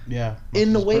that. Yeah.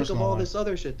 In the wake of all this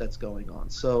other shit that's going on.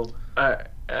 So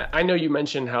I know you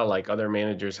mentioned how like other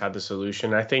managers had the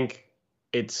solution. I think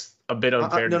it's a bit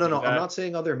unfair. No. I'm not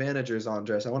saying other managers,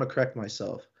 Andres. I want to correct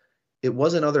myself. It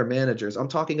wasn't other managers. I'm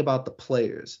talking about the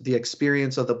players, the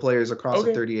experience of the players across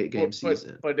a 38-game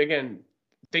season. But again,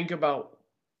 think about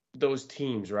those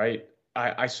teams, right?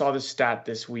 I saw the stat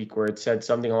this week where it said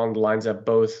something along the lines that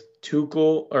both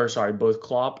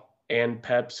Klopp and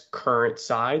Pep's current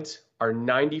sides are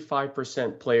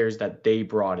 95% players that they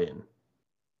brought in.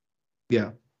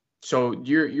 Yeah. So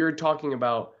you're talking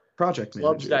about project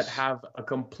clubs managers that have a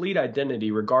complete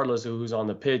identity regardless of who's on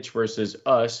the pitch versus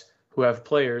us who have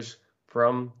players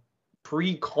from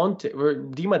pre-Conte or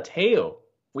Di Matteo.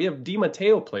 We have Di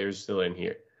Matteo players still in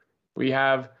here. We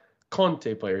have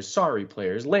Conte players, Sarri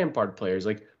players, Lampard players.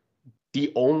 Like,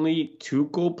 the only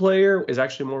Tuchel player is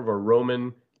actually more of a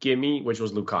Roman gimme, which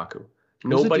was Lukaku.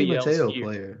 Nobody else here.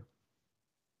 Player?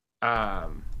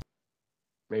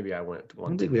 Maybe I went one. I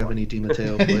don't think we have any Di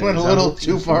Matteo players. He went a little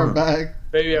too far back.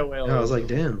 Maybe I went. I was like,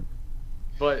 damn.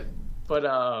 But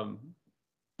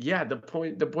yeah, the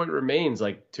point remains,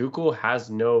 like, Tuchel has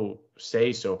no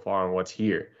say so far on what's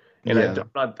here. And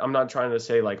I'm not trying to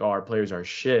say like, oh, our players are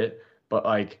shit, but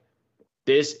like,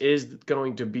 this is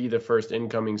going to be the first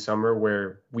incoming summer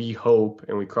where we hope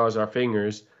and we cross our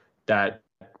fingers that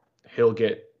he'll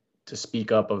get to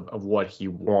speak up of what he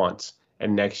wants.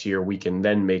 And next year we can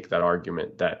then make that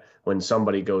argument that when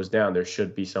somebody goes down, there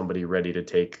should be somebody ready to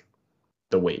take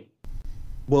the weight.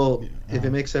 Well, if it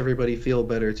makes everybody feel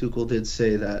better, Tuchel did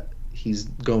say that he's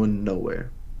going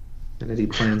nowhere and that he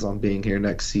plans on being here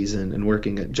next season and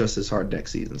working at just as hard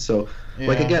next season. So,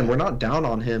 again, we're not down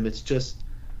on him. It's just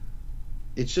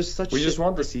such. We just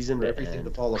want the season for everything to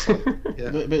fall apart.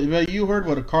 Yeah. But you heard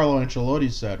what Carlo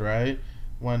Ancelotti said, right?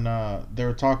 When they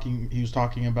were talking, he was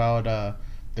talking about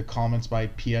the comments by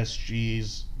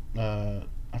PSG's.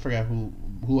 I forget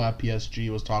who at PSG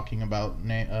was talking about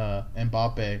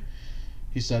Mbappe.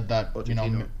 He said that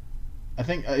Pochettino. I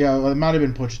think yeah, well, it might have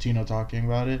been Pochettino talking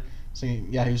about it. Saying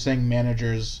yeah, he was saying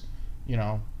managers, you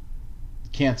know,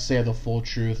 can't say the full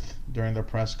truth during their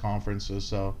press conferences.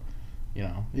 So,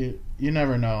 you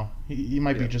never know. He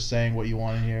might be Yeah. just saying what you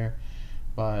want to hear.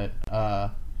 But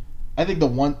I think the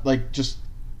one like just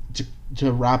to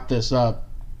to wrap this up,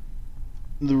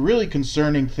 the really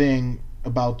concerning thing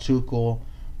about Tuchel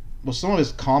was some of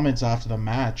his comments after the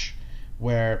match,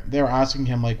 where they were asking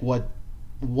him like what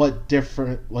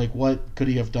different like what could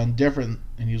he have done different,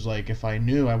 and he was like, if I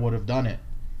knew, I would have done it.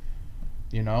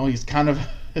 He's kind of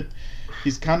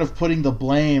he's kind of putting the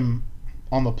blame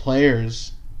on the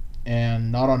players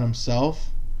and not on himself,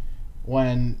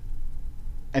 when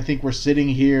I think we're sitting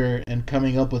here and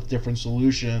coming up with different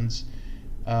solutions,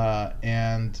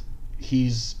 and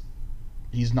he's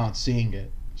not seeing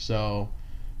it. So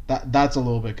that's a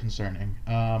little bit concerning.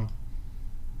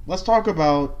 Let's talk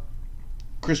about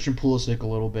Christian Pulisic a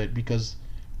little bit, because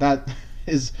that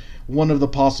is one of the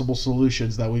possible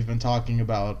solutions that we've been talking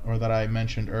about, or that I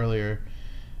mentioned earlier.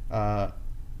 Uh,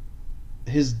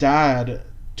 his dad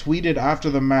tweeted after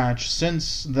the match.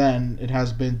 Since then, it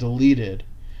has been deleted.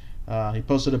 He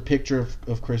posted a picture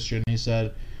of Christian. He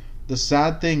said, "The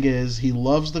sad thing is, he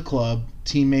loves the club,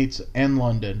 teammates, and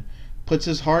London. Puts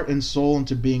his heart and soul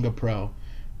into being a pro.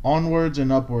 Onwards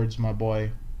and upwards, my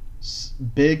boy.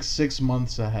 Big 6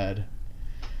 months ahead."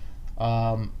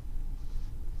 Um,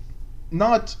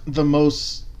 Not the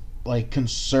most like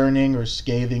concerning or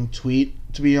scathing tweet,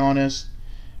 to be honest.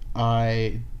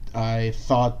 I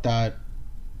thought that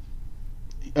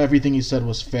everything he said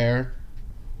was fair.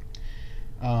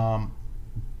 Um,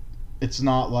 it's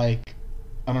not like,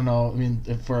 I don't know. I mean,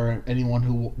 for anyone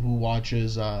who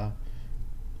watches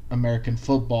American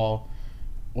football,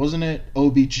 wasn't it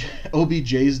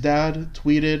OBJ's dad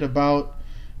tweeted about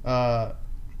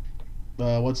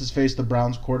what's his face, the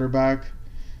Browns quarterback,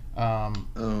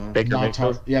 Baker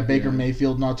Mayfield. Baker Yeah.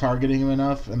 Mayfield not targeting him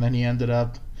enough, and then he ended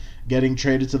up getting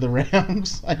traded to the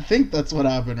Rams. I think that's what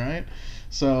happened, right?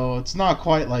 So it's not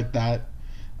quite like that.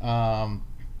 Um,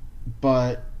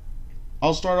 but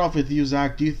I'll start off with you,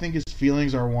 Zach. Do you think his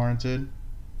feelings are warranted?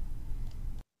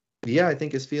 Yeah, I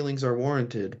think his feelings are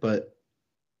warranted, but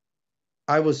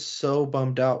I was so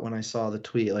bummed out when I saw the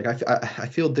tweet. Like, I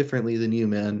feel differently than you,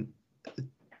 man.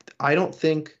 I don't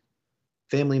think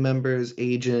family members,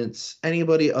 agents,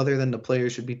 anybody other than the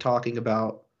players should be talking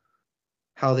about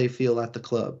how they feel at the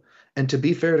club. And to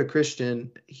be fair to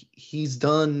Christian, he's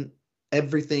done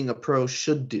everything a pro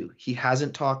should do. He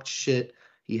hasn't talked shit.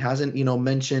 He hasn't,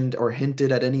 mentioned or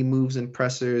hinted at any moves and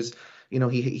pressers.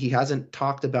 He hasn't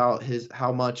talked about his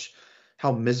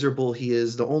how miserable he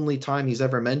is. The only time he's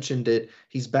ever mentioned it,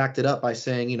 he's backed it up by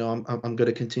saying, I'm going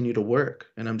to continue to work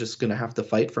and I'm just going to have to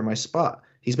fight for my spot.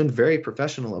 He's been very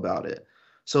professional about it.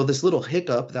 So this little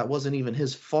hiccup that wasn't even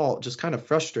his fault just kind of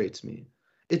frustrates me.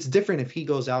 It's different if he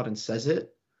goes out and says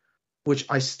it, which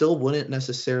I still wouldn't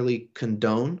necessarily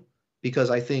condone,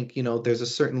 because I think, there's a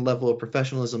certain level of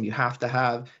professionalism you have to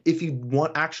have. If you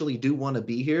actually do want to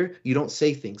be here, you don't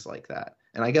say things like that.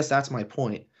 And I guess that's my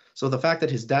point. So the fact that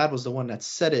his dad was the one that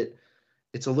said it,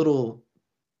 it's a little,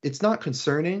 it's not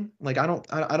concerning. Like, I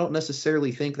don't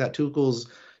necessarily think that Tuchel's,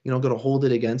 going to hold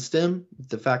it against him,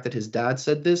 the fact that his dad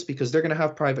said this, because they're going to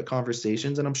have private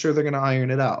conversations and I'm sure they're going to iron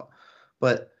it out.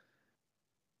 But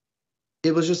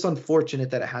it was just unfortunate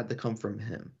that it had to come from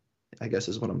him, I guess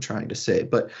is what I'm trying to say.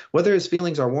 But whether his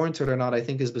feelings are warranted or not, I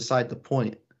think is beside the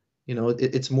point.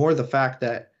 It's more the fact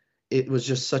that it was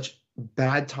just such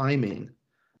bad timing.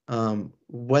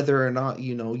 Whether or not,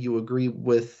 you agree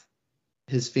with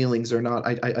his feelings or not,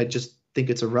 I just think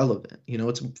it's irrelevant.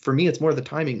 It's, for me, it's more the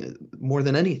timing more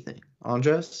than anything.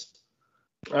 Andres?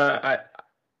 I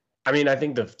I mean, I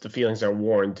think the feelings are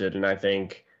warranted, and I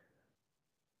think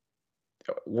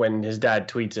when his dad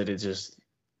tweets it, it's just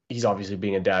he's obviously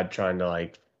being a dad trying to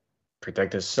like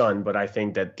protect his son. But I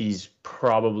think that these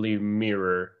probably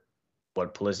mirror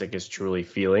what Pulisic is truly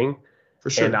feeling, For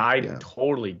and sure. I Yeah.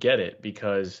 totally get it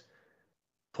because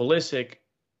Pulisic,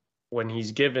 when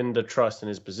he's given the trust in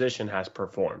his position, has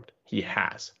performed. He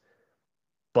has,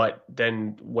 but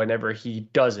then whenever he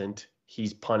doesn't,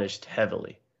 he's punished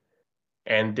heavily.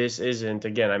 And this isn't,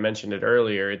 again, I mentioned it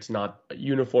earlier, it's not a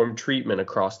uniform treatment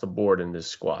across the board in this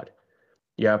squad.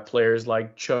 You have players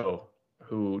like Cho,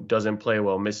 who doesn't play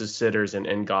well, misses sitters,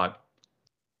 and got,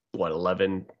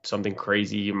 11 something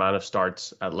crazy amount of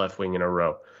starts at left wing in a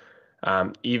row.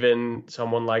 Even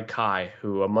someone like Kai,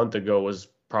 who a month ago was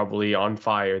probably on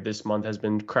fire, this month has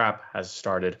been crap, has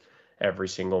started every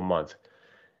single month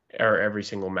or every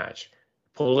single match.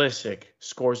 Pulisic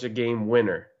scores a game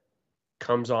winner,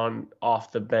 comes on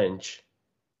off the bench,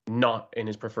 not in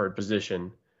his preferred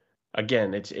position.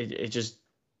 Again, it just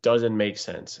doesn't make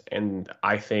sense. And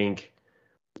I think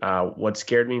what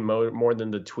scared me more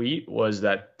than the tweet was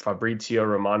that Fabrizio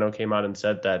Romano came out and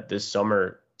said that this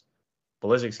summer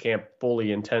Pulisic's camp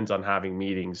fully intends on having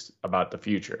meetings about the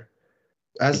future.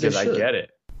 As they Because I should. get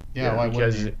it. Yeah, why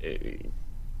wouldn't Because you?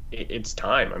 it's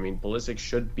time. I mean, Pulisic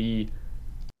should be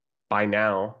by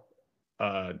now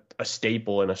a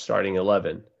staple in a starting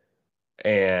 11,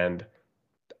 and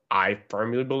I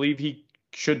firmly believe he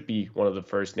should be one of the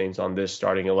first names on this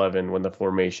starting 11 when the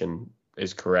formation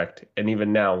is correct. And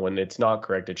even now, when it's not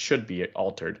correct, it should be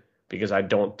altered because I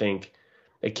don't think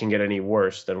it can get any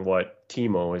worse than what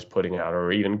Timo is putting out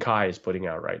or even Kai is putting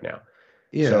out right now.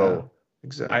 Yeah, So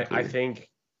exactly.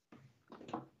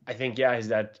 I think, yeah, his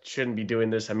dad shouldn't be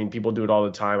doing this. I mean, people do it all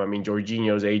the time. I mean,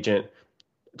 Jorginho's agent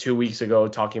 2 weeks ago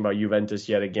talking about Juventus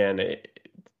yet again.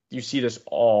 You see this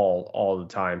all the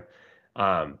time.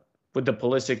 With the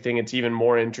Pulisic thing, it's even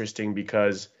more interesting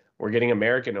because we're getting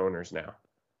American owners now.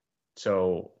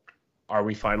 So are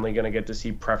we finally going to get to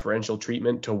see preferential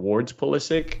treatment towards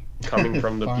Pulisic coming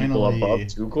from the people above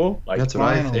Tuchel? Like, That's what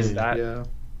I finally. think. is that? Yeah.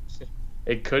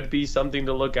 It could be something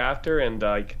to look after. And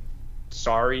like,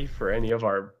 sorry for any of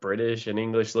our British and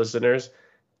English listeners,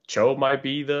 Cho might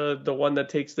be the one that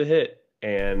takes the hit.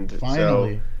 And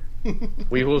Finally. so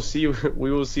we will see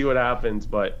what happens.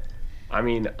 But I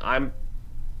mean,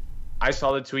 I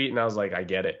saw the tweet and I was like, I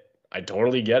get it. I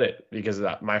totally get it because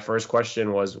my first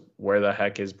question was, where the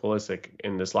heck is Pulisic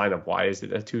in this lineup? Why is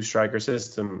it a two-striker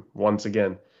system once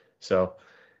again? So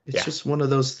It's just one of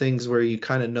those things where you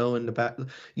kind of know in the back,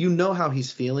 you know how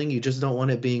he's feeling. You just don't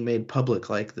want it being made public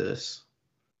like this.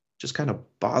 Just kind of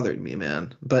bothered me,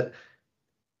 man. But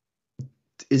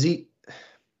is he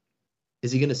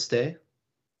gonna stay?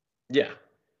 yeah,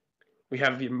 we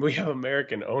have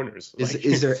American owners.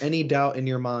 Is there any doubt in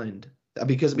your mind?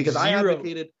 Because Zero.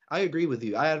 I agree with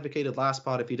you. I advocated last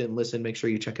pod. If you didn't listen, make sure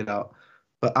you check it out.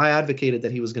 But I advocated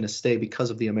that he was going to stay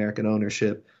because of the American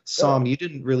ownership. Sam, you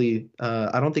didn't really.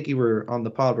 I don't think you were on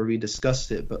the pod where we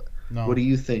discussed it. But No. what do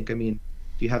you think? I mean,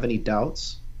 do you have any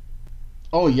doubts?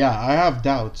 Oh yeah, I have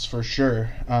doubts for sure.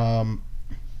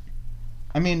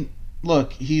 I mean,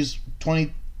 look, he's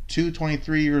 22,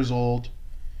 23 years old.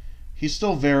 He's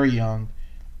still very young.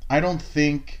 I don't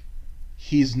think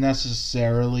he's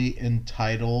necessarily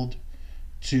entitled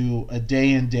to a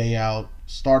day in day out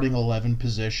starting 11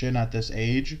 position at this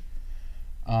age.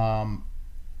 If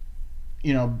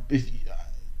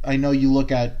I know you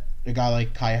look at a guy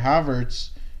like Kai Havertz,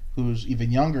 who's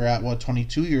even younger at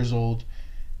 22 years old,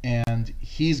 and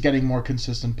he's getting more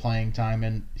consistent playing time,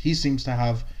 and he seems to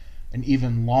have an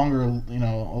even longer,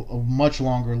 a much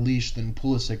longer leash than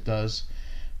Pulisic does.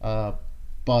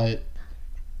 But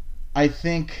I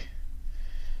think,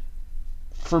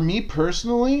 for me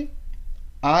personally,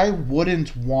 I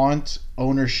wouldn't want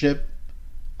ownership.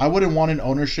 I wouldn't want an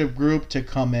ownership group to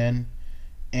come in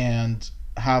and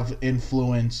have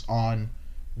influence on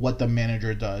what the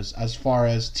manager does as far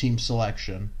as team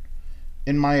selection,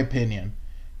 in my opinion.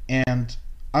 And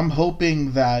I'm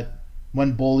hoping that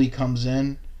when Boli comes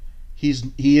in,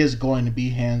 he is going to be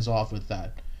hands off with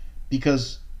that,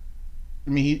 because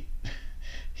I mean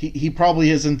he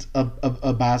probably isn't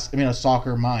a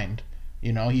soccer mind.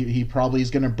 He probably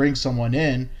is going to bring someone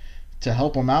in to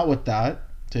help him out with that,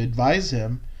 to advise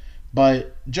him.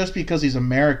 But just because he's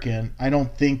American, I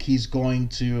don't think he's going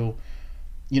to,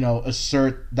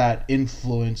 assert that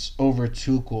influence over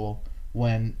Tuchel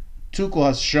when Tuchel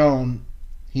has shown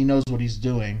he knows what he's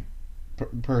doing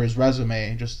per his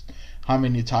resume. Just how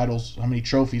many titles, how many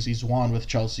trophies he's won with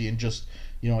Chelsea in just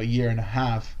a year and a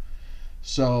half.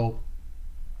 So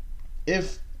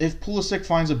if Pulisic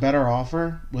finds a better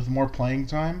offer with more playing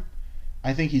time,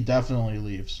 I think he definitely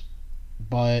leaves.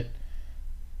 But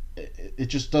it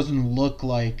just doesn't look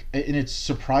like, and it's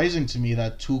surprising to me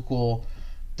that Tuchel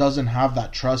doesn't have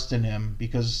that trust in him,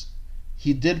 because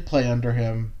he did play under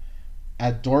him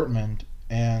at Dortmund,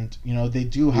 and they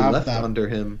do He have left that. under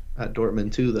him at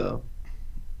Dortmund too, though.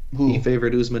 Who? He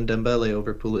favored Ousmane Dembele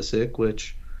over Pulisic,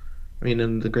 which, I mean,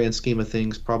 in the grand scheme of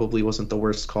things, probably wasn't the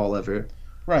worst call ever.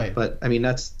 Right. But I mean,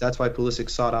 that's why Pulisic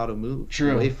sought out a move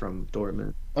True. away from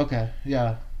Dortmund. Okay,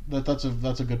 yeah, that's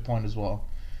a good point as well.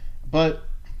 But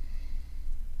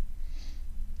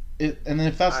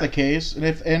if that's the case, and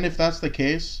if that's the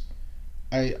case,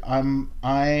 I am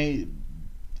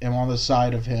on the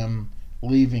side of him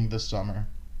leaving this summer.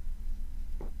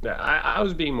 Yeah, I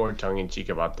was being more tongue in cheek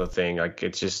about the thing. Like,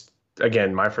 it's just,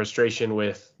 again, my frustration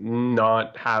with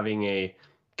not having a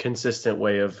consistent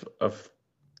way of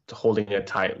holding a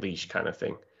tight leash kind of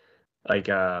thing. Like,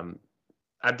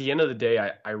 at the end of the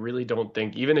day, I really don't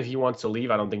think, even if he wants to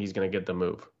leave, I don't think he's going to get the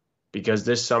move, because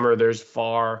this summer there's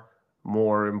far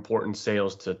more important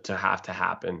sales to have to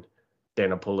happen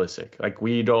than a Pulisic. Like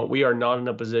we are not in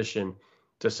a position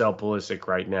to sell Pulisic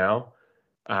right now.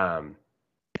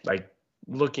 Like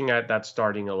looking at that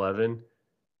starting 11,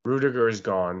 Rudiger is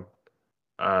gone.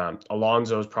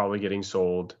 Alonso is probably getting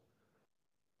sold.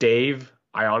 Dave,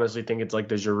 I honestly think it's like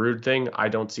the Giroud thing. I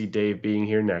don't see Dave being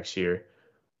here next year.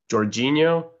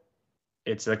 Jorginho,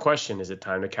 it's the question, is it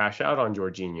time to cash out on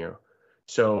Jorginho?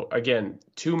 So again,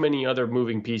 too many other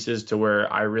moving pieces to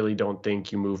where I really don't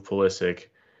think you move Pulisic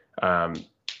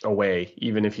away,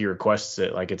 even if he requests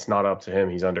it. Like, it's not up to him.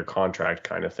 He's under contract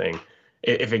kind of thing,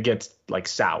 if it gets like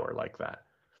sour like that.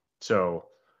 So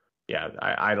yeah,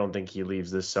 I don't think he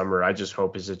leaves this summer. I just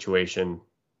hope his situation,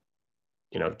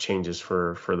 changes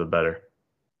for the better.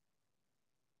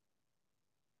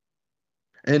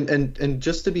 And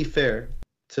just to be fair,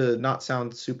 to not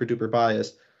sound super duper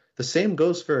biased, the same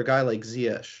goes for a guy like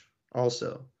Ziyech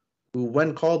also, who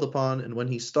when called upon and when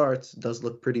he starts does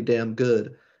look pretty damn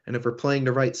good. And if we're playing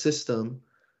the right system,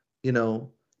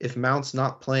 if Mount's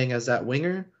not playing as that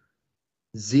winger,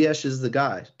 Ziyech is the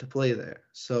guy to play there.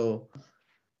 So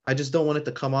I just don't want it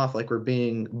to come off like we're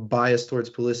being biased towards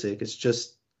Pulisic. It's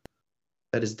just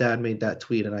that his dad made that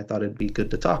tweet, and I thought it'd be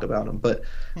good to talk about him. But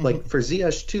like for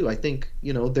Ziyech too, I think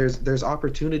there's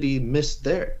opportunity missed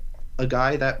there. A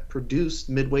guy that produced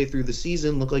midway through the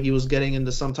season looked like he was getting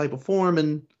into some type of form,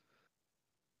 and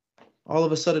all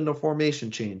of a sudden the formation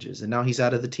changes, and now he's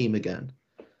out of the team again.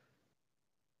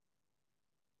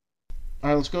 All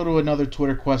right, let's go to another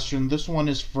Twitter question. This one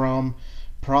is from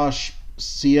Prash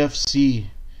CFC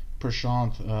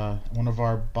Prashant, one of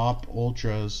our BOP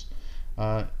Ultras.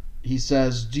 He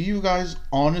says, do you guys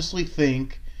honestly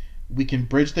think we can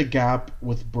bridge the gap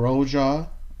with Broja,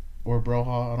 or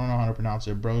Broha, I don't know how to pronounce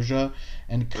it, Broja,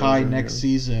 and Kai next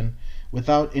season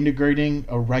without integrating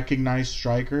a recognized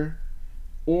striker?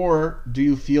 Or do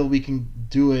you feel we can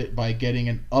do it by getting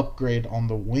an upgrade on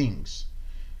the wings?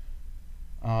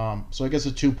 So I guess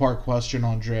a two-part question,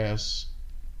 Andreas.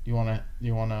 You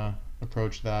wanna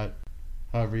approach that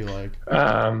however you like?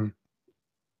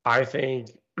 I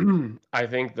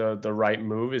think the right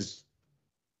move is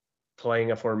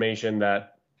playing a formation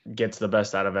that gets the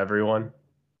best out of everyone.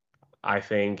 I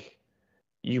think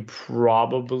you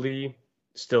probably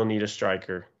still need a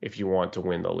striker if you want to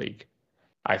win the league.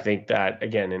 I think that,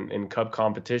 again, in cup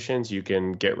competitions, you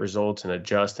can get results and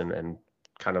adjust and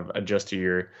kind of adjust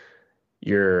to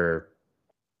your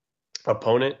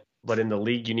opponent. But in the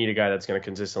league, you need a guy that's going to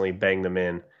consistently bang them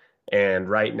in. And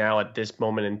right now, at this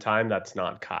moment in time, that's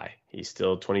not Kai. He's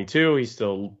still 22. He's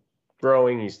still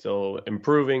growing. He's still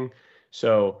improving.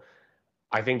 So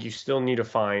I think you still need to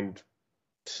find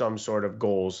some sort of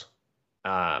goals.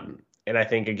 And I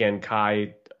think, again,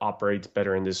 Kai operates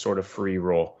better in this sort of free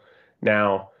role.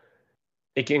 Now,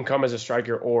 it can come as a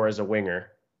striker or as a winger.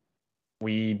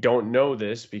 We don't know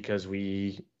this because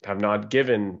we have not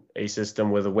given a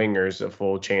system with wingers a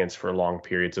full chance for long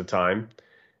periods of time.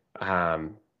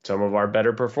 Some of our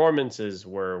better performances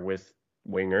were with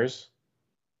wingers.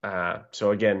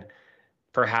 So again,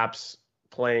 perhaps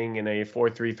playing in a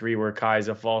 4-3-3 where Kai is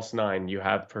a false nine, you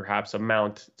have perhaps a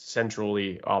Mount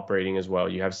centrally operating as well.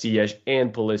 You have Ziyech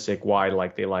and Pulisic wide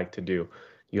like they like to do.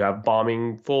 You have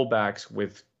bombing fullbacks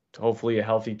with hopefully a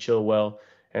healthy Chilwell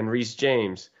and Reece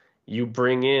James. You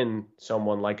bring in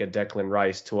someone like a Declan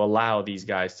Rice to allow these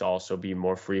guys to also be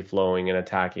more free-flowing and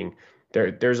attacking.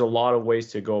 There's a lot of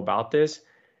ways to go about this.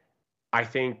 I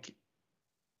think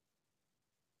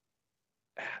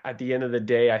at the end of the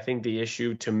day, I think the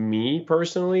issue to me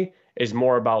personally is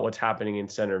more about what's happening in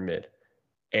center mid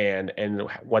and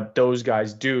what those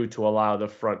guys do to allow the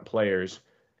front players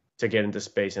to get into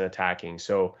space and attacking.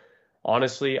 So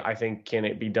honestly, I think, can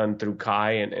it be done through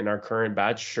Kai and our current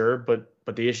batch? Sure, but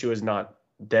the issue is not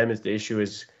them. The issue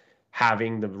is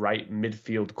having the right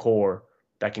midfield core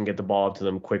that can get the ball to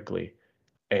them quickly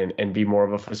and be more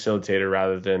of a facilitator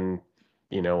rather than,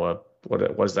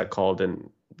 what was that called? And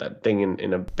that thing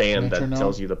in a band metronome that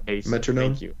tells you the pace.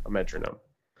 Metronome. Thank you. A metronome.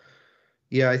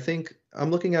 Yeah, I think I'm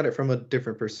looking at it from a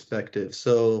different perspective.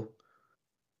 So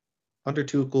under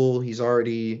Tuchel, he's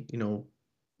already,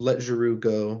 let Giroud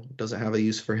go, doesn't have a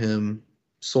use for him,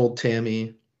 sold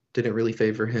Tammy, didn't really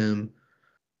favor him.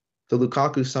 The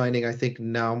Lukaku signing, I think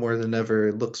now more than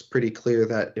ever, looks pretty clear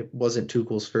that it wasn't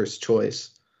Tuchel's first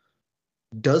choice.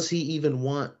 Does he even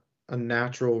want a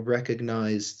natural,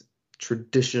 recognized,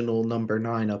 traditional number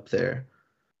 9 up there?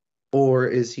 Or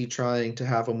is he trying to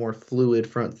have a more fluid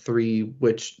front three,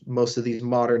 which most of these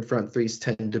modern front threes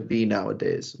tend to be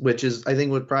nowadays, which is, I think,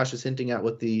 what Prash is hinting at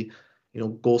with the,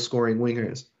 goal scoring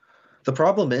wingers. The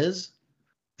problem is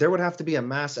there would have to be a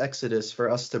mass exodus for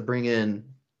us to bring in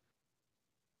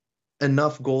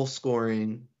enough goal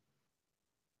scoring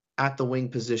at the wing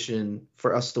position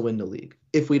for us to win the league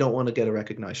if we don't want to get a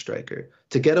recognized striker.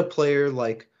 To get a player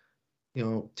like,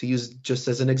 to use just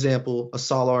as an example, a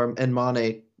Salar and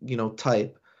Mane,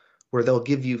 type, where they'll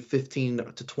give you 15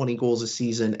 to 20 goals a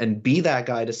season and be that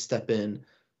guy to step in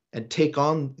and take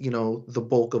on, the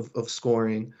bulk of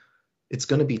scoring, it's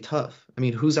going to be tough. I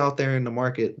mean, who's out there in the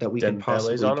market that we can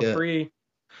possibly on get? A free.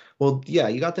 Well, yeah,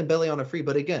 you got Dembele on a free,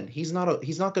 but again, he's not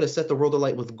going to set the world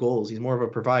alight with goals. He's more of a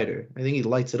provider. I think he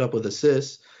lights it up with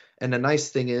assists. And the nice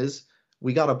thing is,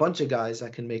 we got a bunch of guys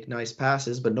that can make nice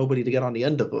passes, but nobody to get on the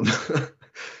end of them.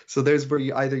 So there's where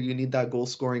you need that goal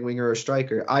scoring winger or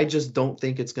striker. I just don't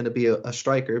think it's going to be a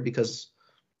striker because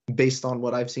based on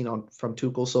what I've seen from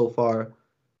Tuchel so far,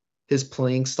 his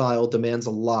playing style demands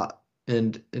a lot.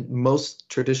 And most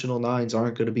traditional nines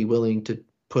aren't going to be willing to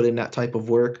put in that type of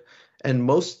work. And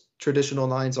most traditional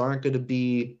nines aren't going to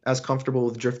be as comfortable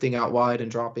with drifting out wide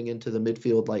and dropping into the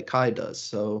midfield like Kai does.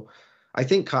 So I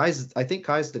think Kai's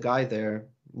the guy there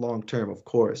long term, of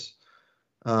course.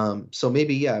 So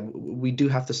maybe, yeah, we do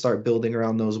have to start building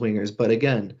around those wingers. But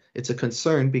again, it's a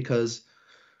concern because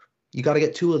you got to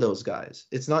get two of those guys.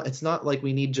 It's not like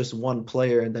we need just one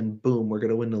player and then boom, we're going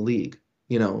to win the league.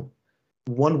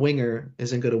 One winger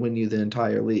isn't going to win you the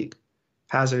entire league.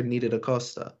 Hazard needed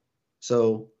Acosta.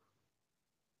 So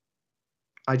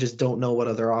I just don't know what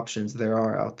other options there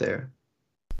are out there.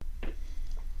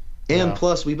 And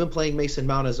plus, we've been playing Mason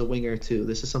Mount as a winger too.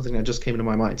 This is something that just came to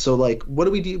my mind. So, like, what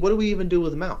do we do? What do we even do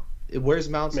with Mount? Where's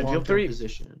Mount's long-term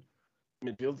position?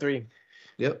 Midfield 3.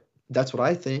 Yep, that's what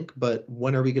I think. But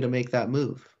when are we going to make that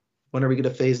move? When are we going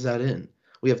to phase that in?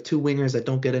 We have two wingers that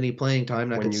don't get any playing time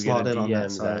that can slot in on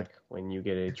that side. Zach, when you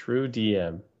get a true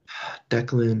DM.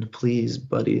 Declan, please,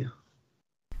 buddy.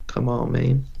 Come on,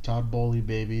 man. Todd Bowley,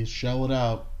 baby. Shell it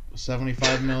out.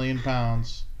 75 million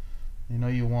pounds. You know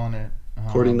you want it.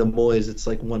 According to Moyes, it's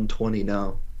like 120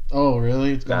 now. Oh,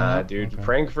 really? It's going up? Dude. Okay.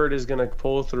 Frankfurt is going to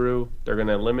pull through. They're going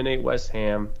to eliminate West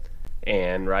Ham.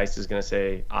 And Rice is going to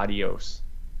say adios.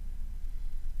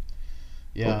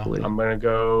 Yeah. Hopefully. I'm going to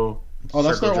go... Oh,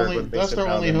 that's their only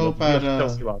hope at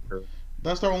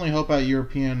that's their only hope at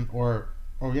European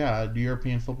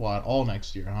European football at all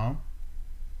next year, huh?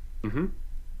 Mm-hmm.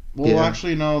 Well,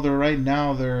 actually, no. They're in.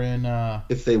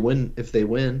 If they win,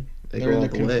 they're in the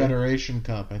Confederation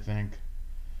Cup, I think.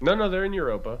 No, they're in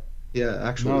Europa. Yeah,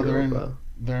 actually, Europa.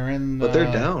 They're in. But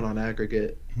they're down on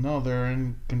aggregate. No, they're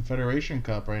in Confederation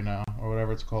Cup right now, or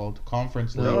whatever it's called,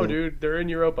 Conference League. No, dude, they're in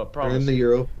Europa. Promise. They're in the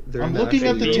Europa. I'm looking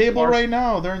at the table right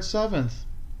now. They're in 7th.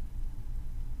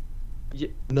 Yeah,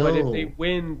 no.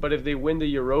 But if they win the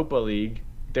Europa League,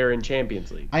 they're in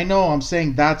Champions League. I know. I'm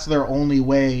saying that's their only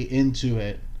way into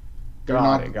it. They're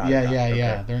Got it.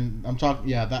 Yeah. I'm talking.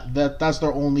 Yeah, that's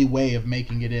their only way of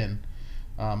making it in,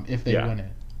 if they win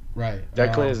it. Right.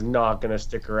 Declan is not going to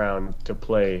stick around to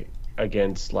play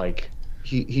against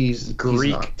he's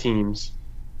Greek teams.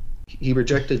 He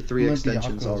rejected 3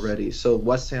 extensions already, so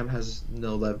West Ham has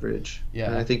no leverage. Yeah.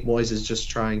 And I think Moyes is just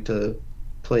trying to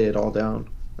play it all down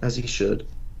as he should.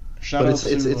 It's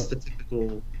the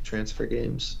typical transfer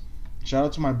games. Shout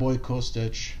out to my boy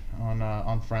Kostic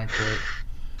on Frankfurt.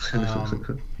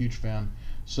 Huge fan.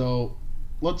 So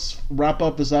let's wrap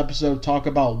up this episode. Talk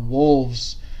about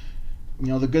Wolves.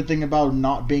 The good thing about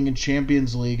not being in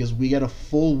Champions League is we get a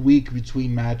full week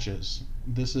between matches.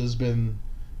 This has been,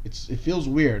 it feels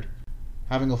weird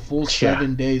having a full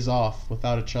 7 days off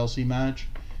without a Chelsea match,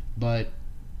 but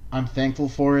I'm thankful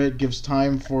for it. Gives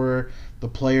time for the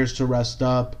players to rest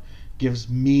up, gives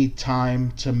me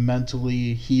time to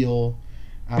mentally heal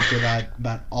after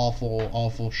that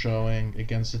awful showing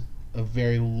against a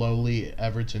very lowly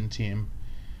Everton team.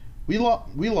 We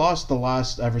lost the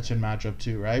last Everton matchup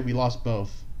too, right? We lost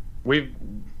both. We've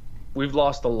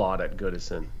lost a lot at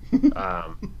Goodison.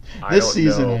 This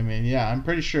season, I mean, yeah, I'm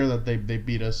pretty sure that they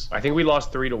beat us. I think we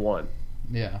lost 3-1.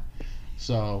 Yeah,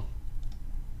 so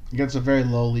against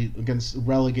against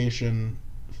relegation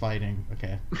fighting.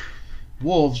 Okay,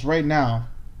 Wolves right now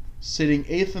sitting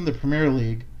 8th in the Premier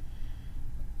League.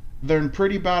 They're in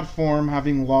pretty bad form,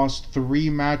 having lost 3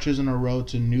 matches in a row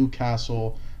to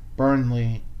Newcastle,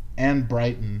 Burnley, and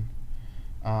Brighton.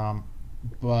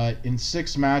 But in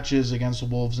 6 matches against the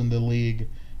Wolves in the league,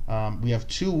 we have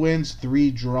 2 wins,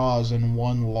 3 draws, and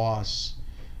 1 loss.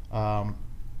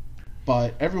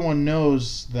 But everyone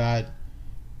knows that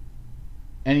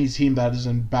any team that is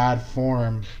in bad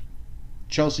form,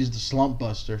 Chelsea's the slump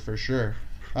buster for sure.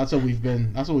 That's what we've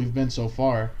been. That's what we've been so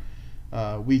far.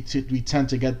 We tend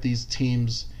to get these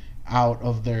teams out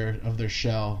of their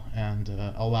shell and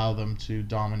allow them to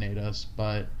dominate us.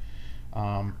 But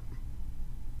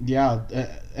yeah,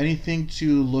 anything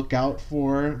to look out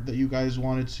for that you guys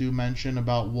wanted to mention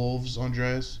about Wolves,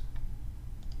 Andreas?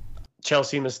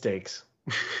 Chelsea mistakes.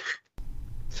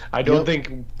 I don't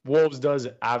think Wolves does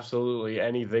absolutely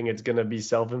anything. It's going to be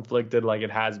self-inflicted like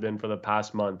it has been for the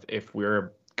past month if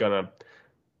we're going to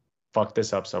fuck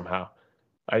this up somehow.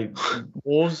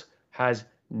 Wolves has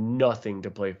nothing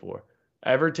to play for.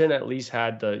 Everton at least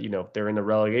had they're in the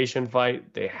relegation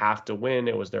fight. They have to win.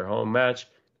 It was their home match.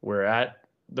 We're at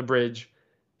the bridge.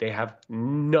 They have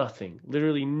nothing,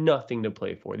 literally nothing to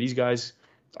play for. These guys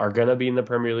are going to be in the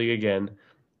Premier League again.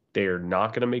 They are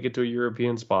not going to make it to a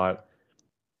European spot.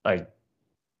 Like,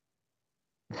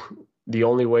 the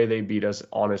only way they beat us,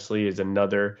 honestly, is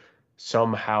another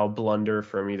somehow blunder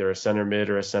from either a center mid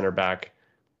or a center back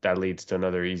that leads to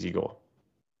another easy goal.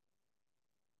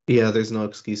 Yeah, there's no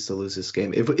excuse to lose this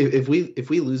game. If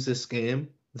we lose this game,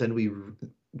 then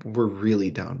we're really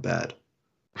down bad.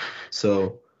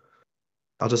 So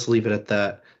I'll just leave it at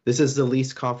that. This is the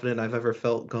least confident I've ever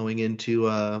felt going into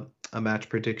a match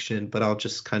prediction, but I'll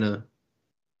just kind of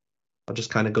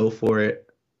go for it.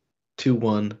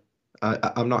 2-1.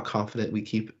 I'm not confident we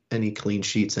keep any clean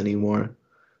sheets anymore,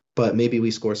 but maybe we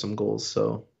score some goals.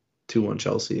 So 2-1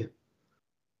 Chelsea.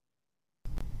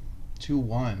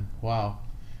 2-1. Wow.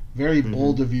 Very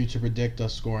bold of you to predict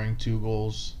us scoring 2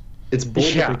 goals. It's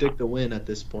bold to predict a win at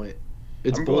this point.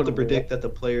 It's bold to predict that the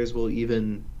players will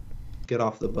even get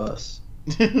off the bus.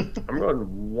 I'm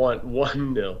going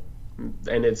 1-0,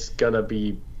 and it's going to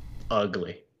be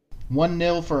ugly.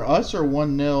 1-0 for us or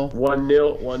 1-0?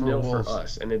 1-0 for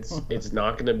us, and it's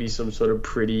not going to be some sort of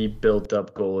pretty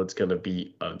built-up goal. It's going to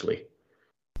be ugly.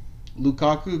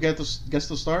 Lukaku gets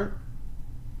the start?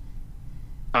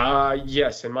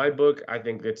 Yes, in my book, I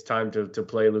think it's time to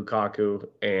play Lukaku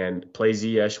and play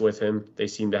Ziyech with him. They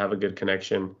seem to have a good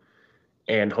connection,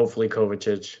 and hopefully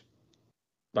Kovacic.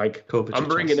 I'm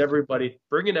bringing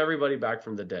everybody back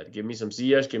from the dead. Give me some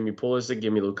Ziyech, give me Pulisic,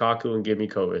 give me Lukaku, and give me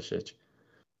Kovacic.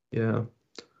 Yeah.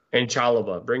 And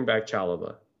Chalobah. Bring back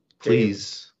Chalobah.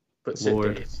 Please.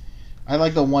 Lord. I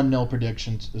like the 1-0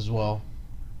 predictions as well.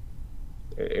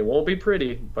 It won't be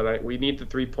pretty, but we need the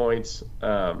 3 points.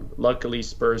 Luckily,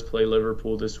 Spurs play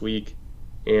Liverpool this week,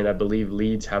 and I believe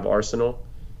Leeds have Arsenal.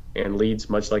 And Leeds,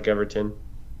 much like Everton,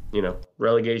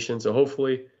 relegation. So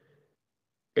hopefully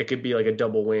it could be like a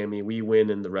double whammy. We win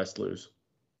and the rest lose.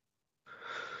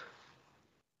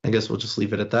 I guess we'll just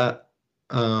leave it at that.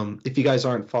 If you guys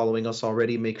aren't following us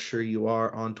already, make sure you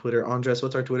are on Twitter. Andres,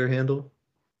 what's our Twitter handle?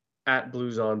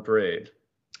 @BluesOnParade.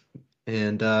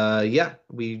 And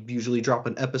we usually drop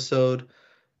an episode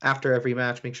after every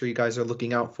match. Make sure you guys are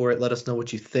looking out for it. Let us know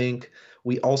what you think.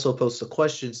 We also post a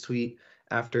questions tweet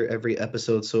after every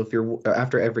episode. So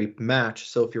after every match.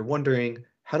 So if you're wondering,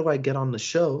 how do I get on the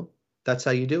show? That's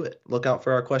how you do it. Look out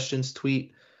for our questions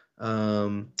tweet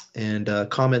and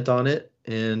comment on it.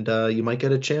 And you might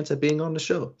get a chance at being on the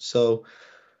show. So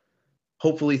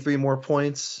hopefully 3 more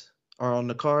points are on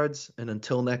the cards. And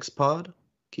until next pod,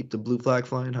 keep the blue flag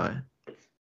flying high.